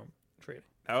cross-platform trading.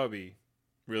 That would be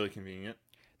really convenient.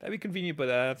 That'd be convenient, but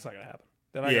that's not going to happen.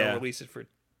 They're not going to release it for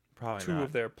probably two not.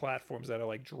 of their platforms that are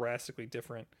like drastically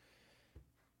different.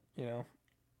 You know?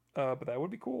 But that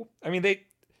would be cool. I mean,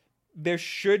 there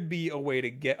should be a way to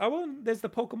get... Oh, well, there's the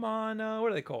Pokemon... what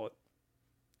do they call it?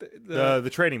 The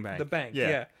trading bank. The bank,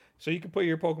 yeah. So you can put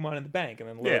your Pokemon in the bank and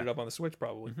then load it up on the Switch,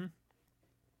 probably. Mm-hmm.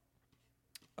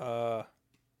 All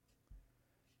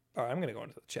right, I'm going to go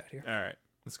into the chat here. All right,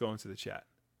 let's go into the chat.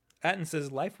 Atten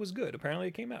says Life was good. Apparently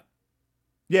it came out.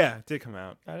 Yeah, it did come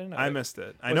out. I didn't know. I missed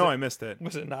it. I missed it.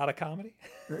 Was it not a comedy?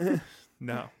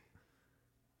 No.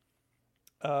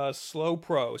 Slow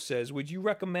Pro says, would you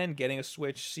recommend getting a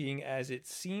Switch seeing as it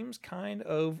seems kind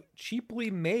of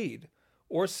cheaply made,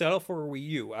 or settle for a Wii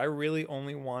U? I really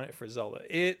only want it for Zelda.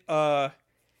 The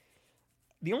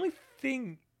only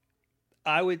thing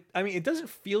it doesn't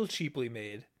feel cheaply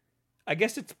made. I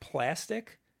guess it's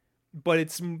plastic, but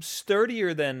it's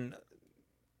sturdier than,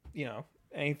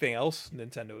 anything else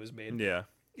Nintendo has made. Yeah.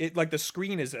 It like the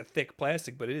screen is a thick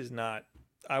plastic, but it is not.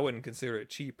 I wouldn't consider it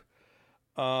cheap.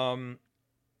 I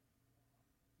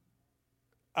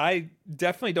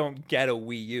definitely don't get a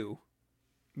Wii U.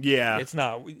 Yeah. It's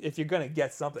not. If you're gonna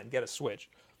get something, get a Switch.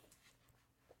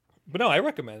 But no, I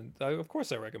recommend. Of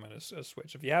course, I recommend a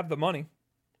Switch. If you have the money,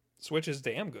 Switch is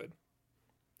damn good.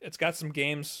 It's got some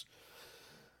games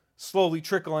slowly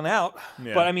trickling out.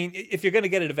 Yeah. But I mean, if you're gonna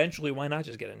get it eventually, why not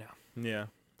just get it now? Yeah.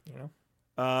 You know.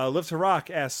 Live to Rock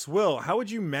asks, Will, how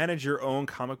would you manage your own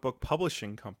comic book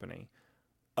publishing company?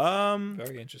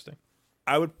 Very interesting.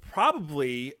 I would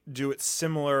probably do it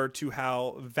similar to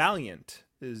how Valiant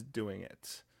is doing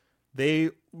it. They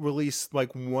release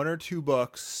like 1 or 2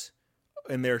 books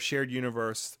in their shared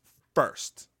universe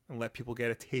first and let people get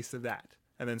a taste of that.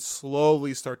 And then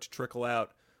slowly start to trickle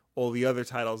out all the other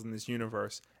titles in this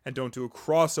universe and don't do a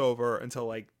crossover until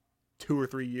like 2 or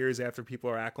 3 years after people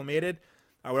are acclimated.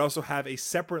 I would also have a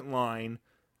separate line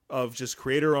of just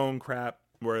creator-owned crap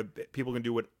where people can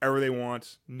do whatever they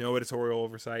want, no editorial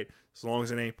oversight, as long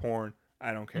as it ain't porn.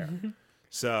 I don't care.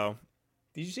 So,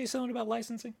 did you say something about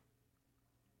licensing?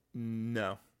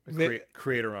 No,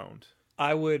 creator-owned.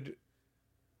 I would.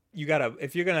 You gotta,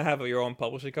 if you're gonna have your own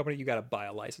publishing company, you gotta buy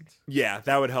a license. Yeah,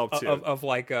 that would help too. Of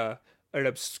like an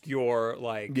obscure,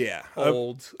 like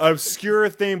old obscure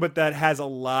thing, but that has a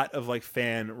lot of like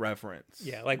fan reference.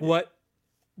 Yeah, like what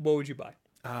would you buy?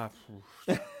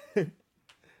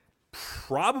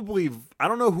 Probably, I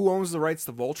don't know who owns the rights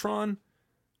to Voltron,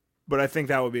 but I think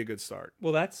that would be a good start.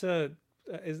 Well, that's isn't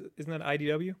that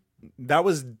IDW? That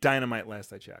was Dynamite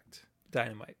last I checked.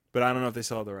 Dynamite. But I don't know if they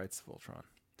still have the rights to Voltron.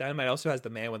 Dynamite also has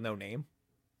the Man with No Name.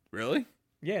 Really?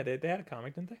 Yeah, they had a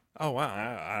comic, didn't they? Oh, wow.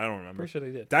 I don't remember. Pretty sure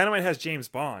they did. Dynamite has James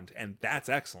Bond, and that's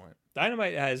excellent.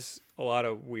 Dynamite has a lot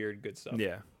of weird, good stuff.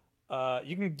 Yeah.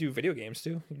 You can do video games,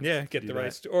 too. You can Yeah. get the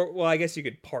rights to, or, well, I guess you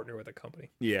could partner with a company.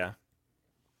 Yeah.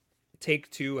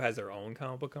 Take-Two has their own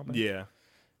comic book company. Yeah.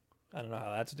 I don't know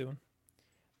how that's doing.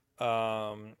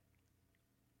 So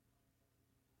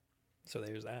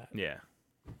there's that. Yeah.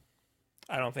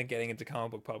 I don't think getting into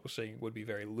comic book publishing would be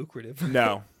very lucrative.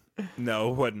 No.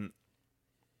 No, it wouldn't.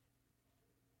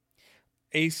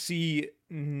 AC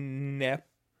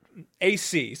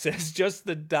says, just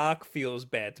the dock feels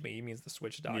bad to me. He means the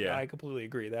Switch dock. Yeah. I completely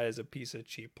agree. That is a piece of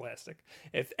cheap plastic.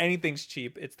 If anything's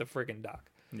cheap, it's the friggin' dock.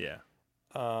 Yeah.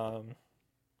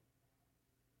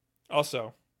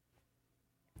 Also,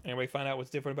 anybody find out what's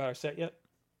different about our set yet?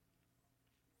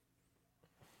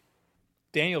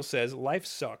 Daniel says, life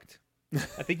sucked.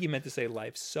 I think he meant to say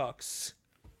life sucks.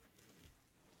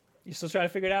 You still trying to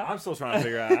figure it out? I'm still trying to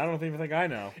figure it out. I don't even think I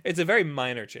know. It's a very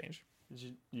minor change.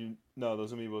 No,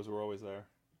 those amiibos were always there.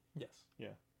 Yes. Yeah.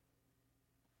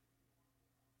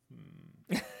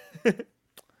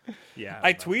 Yeah.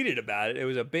 I tweeted about it. It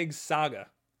was a big saga.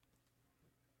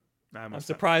 I'm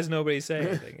surprised nobody said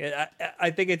anything.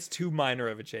 I think it's too minor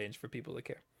of a change for people to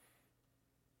care.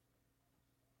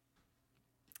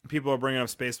 People are bringing up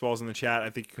Spaceballs in the chat, I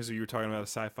think because you were talking about a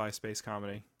sci-fi space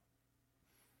comedy.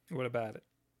 What about it?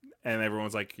 And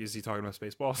everyone's like, is he talking about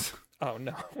Spaceballs? Oh,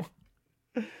 no.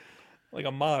 Like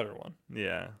a modern one.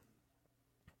 Yeah.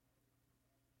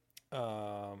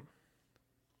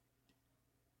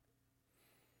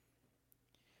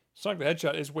 Sonic the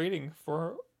Hedgehog is waiting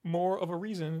for more of a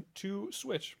reason to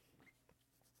switch.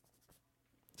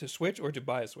 To switch or to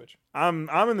buy a Switch? I'm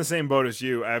in the same boat as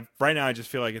you. Right now, I just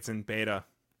feel like it's in beta.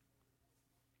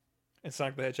 And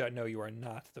Sonic the Hedgehog, no, you are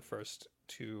not the first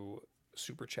to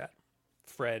super chat.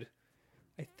 Fred,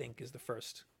 I think, is the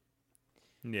first.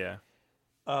 Yeah.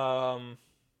 The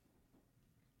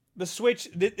Switch,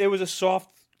 there was a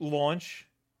soft launch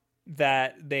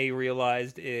that they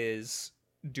realized is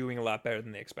doing a lot better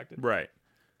than they expected. Right.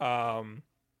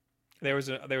 There was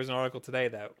an article today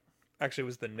that actually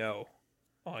was the No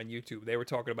on YouTube. They were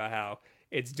talking about how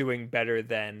it's doing better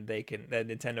than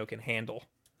Nintendo can handle.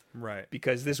 Right.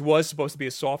 Because this was supposed to be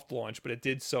a soft launch, but it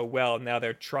did so well. Now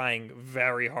they're trying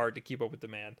very hard to keep up with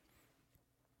demand.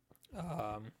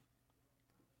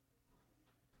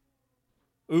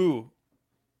 Who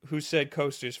said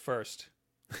coasters first?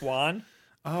 Juan?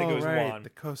 I think it was Juan. The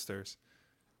coasters.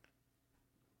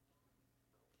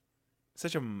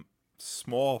 Such a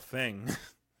small thing.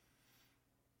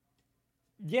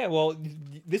 Yeah, well,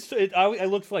 I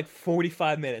looked for like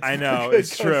 45 minutes. I know,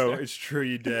 it's true. It's true,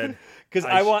 you did. Because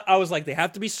I was like, they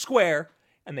have to be square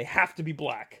and they have to be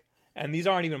black, and these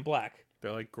aren't even black.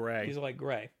 They're like gray. These are like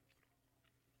gray,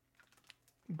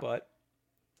 but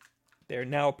they're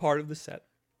now a part of the set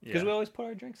because we always put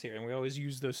our drinks here, and we always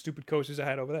use those stupid coasters I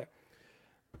had over there.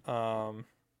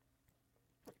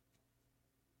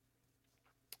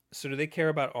 So do they care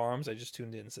about arms? I just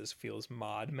tuned in and says feels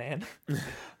mod man.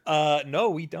 No,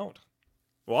 we don't.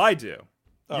 Well, I do.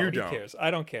 Oh, you he don't. cares.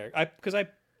 I don't care. Because I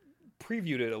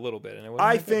previewed it a little bit, and it wasn't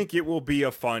I that think it will be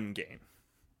a fun game.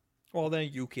 Well, then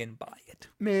you can buy it.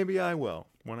 Maybe I will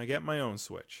when I get my own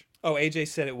Switch. Oh, AJ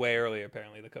said it way earlier.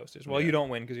 Apparently, the coasters. Well, Yeah. you don't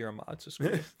win because you're a mod. So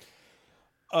screw you.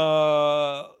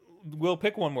 we'll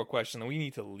pick one more question, then we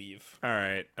need to leave. All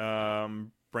right.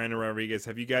 Brandon Rodriguez,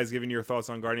 have you guys given your thoughts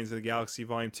on Guardians of the Galaxy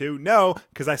Volume 2? No,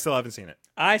 because I still haven't seen it.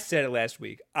 I said it last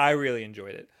week. I really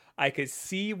enjoyed it. I could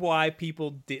see why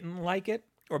people didn't like it,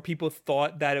 or people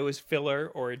thought that it was filler,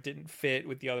 or it didn't fit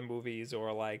with the other movies,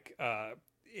 or like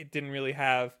it didn't really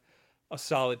have a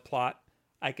solid plot.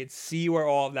 I could see where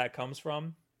all of that comes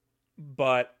from,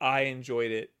 but I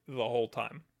enjoyed it the whole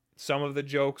time. Some of the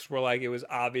jokes were like, it was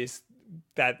obvious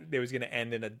that it was going to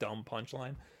end in a dumb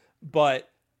punchline, but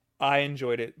I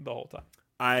enjoyed it the whole time.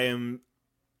 I am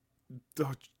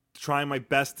trying my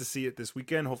best to see it this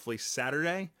weekend, hopefully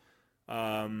Saturday.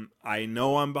 I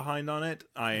know I'm behind on it.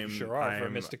 I am sure are for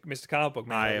Mr. Comic Book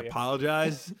Man. I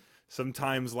apologize.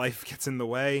 Sometimes life gets in the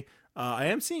way. I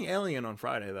am seeing Alien on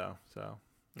Friday though, so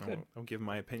I'll give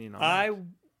my opinion on I that.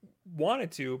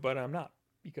 wanted to, but I'm not,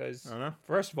 because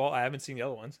first of all, I haven't seen the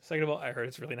other ones. Second of all, I heard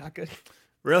it's really not good.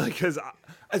 Really? Because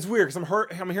it's weird,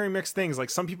 because I'm hearing mixed things. Like,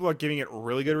 some people are giving it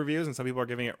really good reviews, and some people are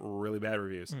giving it really bad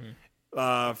reviews.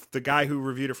 The guy who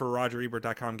reviewed it for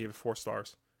RogerEbert.com gave it 4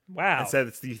 stars. Wow. And said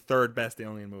it's the 3rd best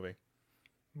Alien movie.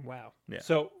 Wow. Yeah.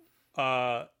 So,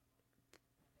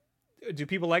 do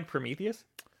people like Prometheus?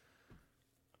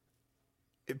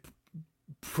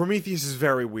 Prometheus is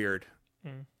very weird.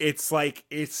 It's like,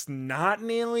 it's not an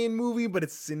Alien movie, but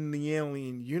it's in the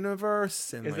Alien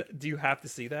universe. And do you have to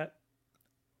see that?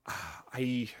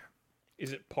 Is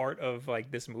it part of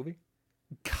like this movie?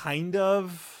 Kind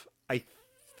of. I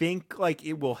think like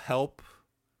it will help.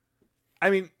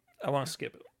 I mean, I want to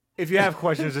skip it. If you have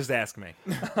questions, just ask me.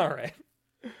 All right.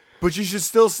 But you should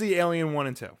still see Alien 1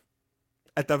 and 2.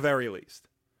 At the very least.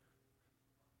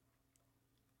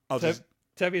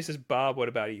 Tevye says, Bob, what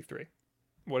about E3?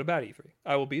 What about E3?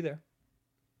 I will be there.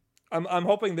 I'm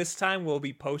hoping this time we'll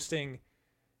be posting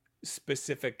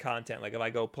specific content. Like if I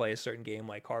go play a certain game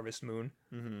like Harvest Moon,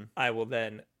 I will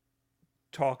then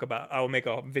I will make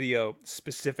a video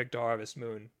specific to Harvest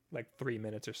Moon, like 3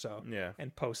 minutes or so,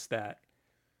 and post that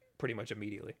pretty much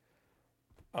immediately.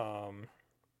 And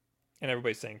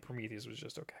everybody's saying Prometheus was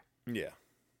just okay. Yeah.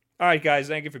 All right, guys,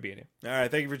 thank you for being here. All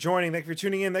right, thank you for joining. Thank you for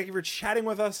tuning in. Thank you for chatting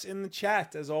with us in the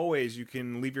chat. As always, you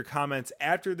can leave your comments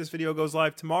after this video goes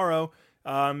live tomorrow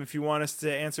if you want us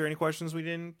to answer any questions we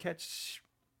didn't catch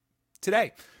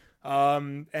today.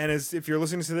 And if you're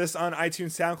listening to this on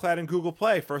iTunes, SoundCloud, and Google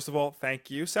Play, first of all,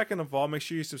 thank you. Second of all, make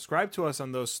sure you subscribe to us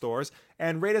on those stores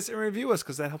and rate us and review us,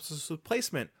 because that helps us with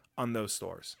placement on those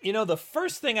stores. You know, the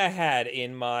first thing I had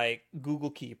in my Google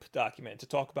Keep document to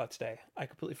talk about today, I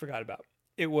completely forgot about.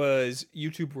 It was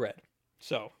YouTube Red.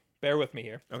 So bear with me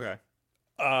here. Okay.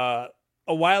 A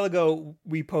while ago,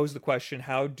 we posed the question,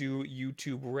 how do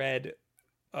YouTube Red...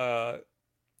 how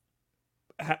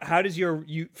does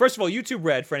first of all, YouTube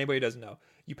Red, for anybody who doesn't know,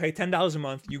 you pay $10 a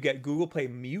month, you get Google Play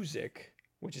Music,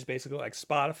 which is basically like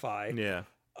Spotify. Yeah.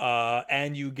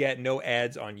 And you get no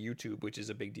ads on YouTube, which is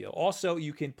a big deal. Also,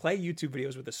 you can play YouTube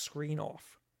videos with the screen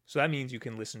off. So that means you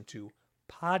can listen to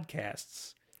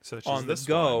podcasts on the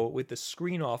go with the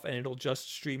screen off, and it'll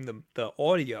just stream the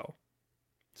audio.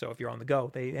 So if you're on the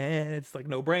go, it's like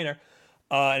no brainer.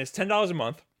 And it's $10 a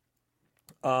month.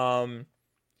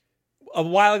 A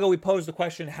while ago, we posed the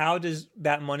question, how does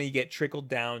that money get trickled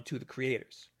down to the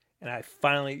creators? And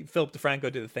Philip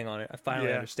DeFranco did the thing on it. I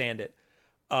finally understand it.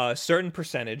 A certain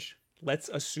percentage, let's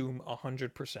assume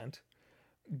 100%,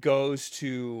 goes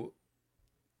to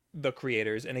the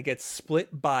creators, and it gets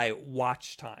split by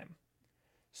watch time.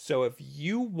 So if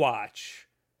you watch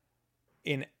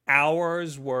an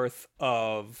hour's worth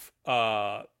of,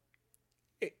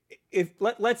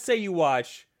 let's say you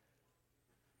watch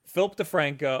Philip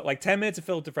DeFranco, like 10 minutes of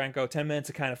Philip DeFranco, 10 minutes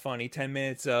of Kind of Funny, 10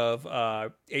 minutes of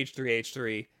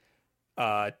H3H3,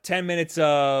 10 minutes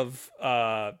of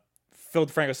Philip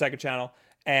DeFranco's second channel,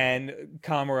 and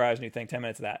Kamara's new thing, 10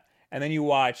 minutes of that. And then you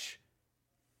watch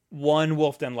one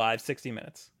Wulff Den Live, 60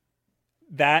 minutes.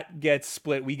 That gets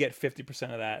split. We get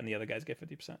 50% of that, and the other guys get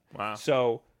 50%. Wow.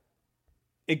 So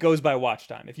it goes by watch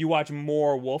time. If you watch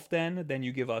more Wulff Den, then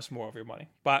you give us more of your money.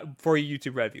 But for a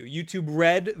YouTube Red view. YouTube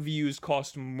Red views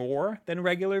cost more than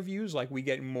regular views. Like, we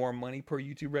get more money per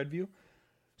YouTube Red view.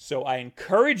 So I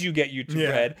encourage you get YouTube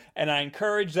Red, and I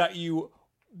encourage that you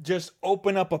just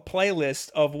open up a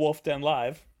playlist of Wulff Den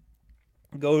Live.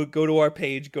 Go to our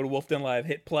page, go to Wulff Den Live,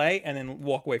 hit play, and then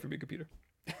walk away from your computer.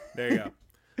 There you go.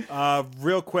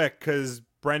 Real quick, because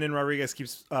Brendan Rodriguez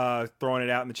keeps throwing it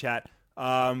out in the chat.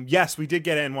 Yes, we did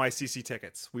get NYCC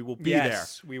tickets. We will be there.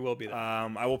 Yes, we will be there.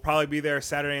 I will probably be there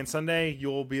Saturday and Sunday.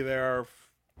 You'll be there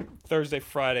Thursday,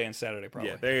 Friday, and Saturday,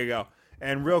 probably. Yeah, there you go.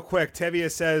 And real quick,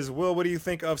 Tevye says, Will, what do you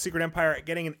think of Secret Empire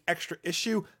getting an extra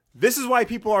issue? This is why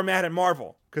people are mad at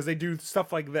Marvel, because they do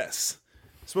stuff like this.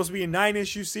 It's supposed to be a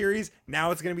 9-issue series.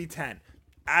 Now it's going to be 10.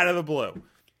 Out of the blue.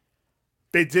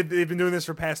 They've been doing this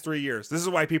for past 3 years. This is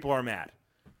why people are mad.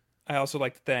 I also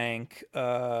like to thank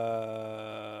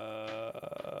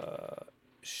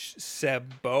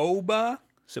Seboba,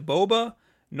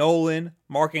 Nolan,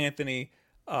 Mark Anthony,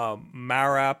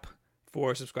 Marap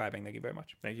for subscribing. Thank you very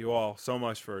much. Thank you all so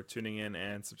much for tuning in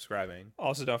and subscribing.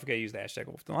 Also, don't forget to use the hashtag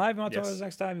WolftonLive. You want to talk about this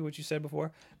next time, what you said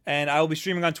before. And I will be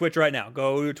streaming on Twitch right now.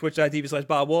 Go to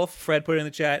twitch.tv/BobWolf. Fred put it in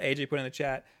the chat. AJ put it in the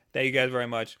chat. Thank you guys very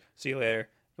much. See you later.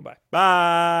 Goodbye.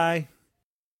 Bye.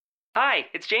 Hi,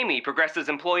 it's Jamie, Progressive's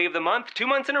Employee of the Month, 2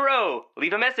 months in a row.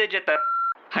 Leave a message at the...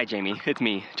 Hi, Jamie. It's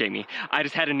me, Jamie. I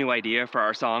just had a new idea for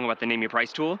our song about the Name Your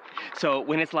Price tool. So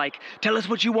when it's like, tell us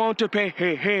what you want to pay,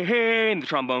 hey, hey, hey, and the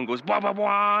trombone goes, blah, blah,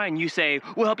 blah, and you say,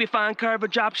 we'll help you find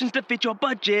coverage options to fit your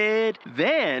budget.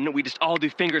 Then we just all do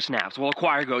finger snaps while a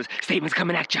choir goes, savings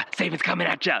coming at ya, savings coming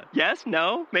at ya. Yes?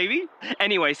 No? Maybe?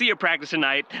 Anyway, see you at practice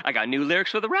tonight. I got new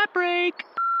lyrics for the rap break.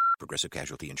 Progressive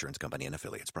Casualty Insurance Company and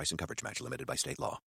Affiliates. Price and coverage match limited by state law.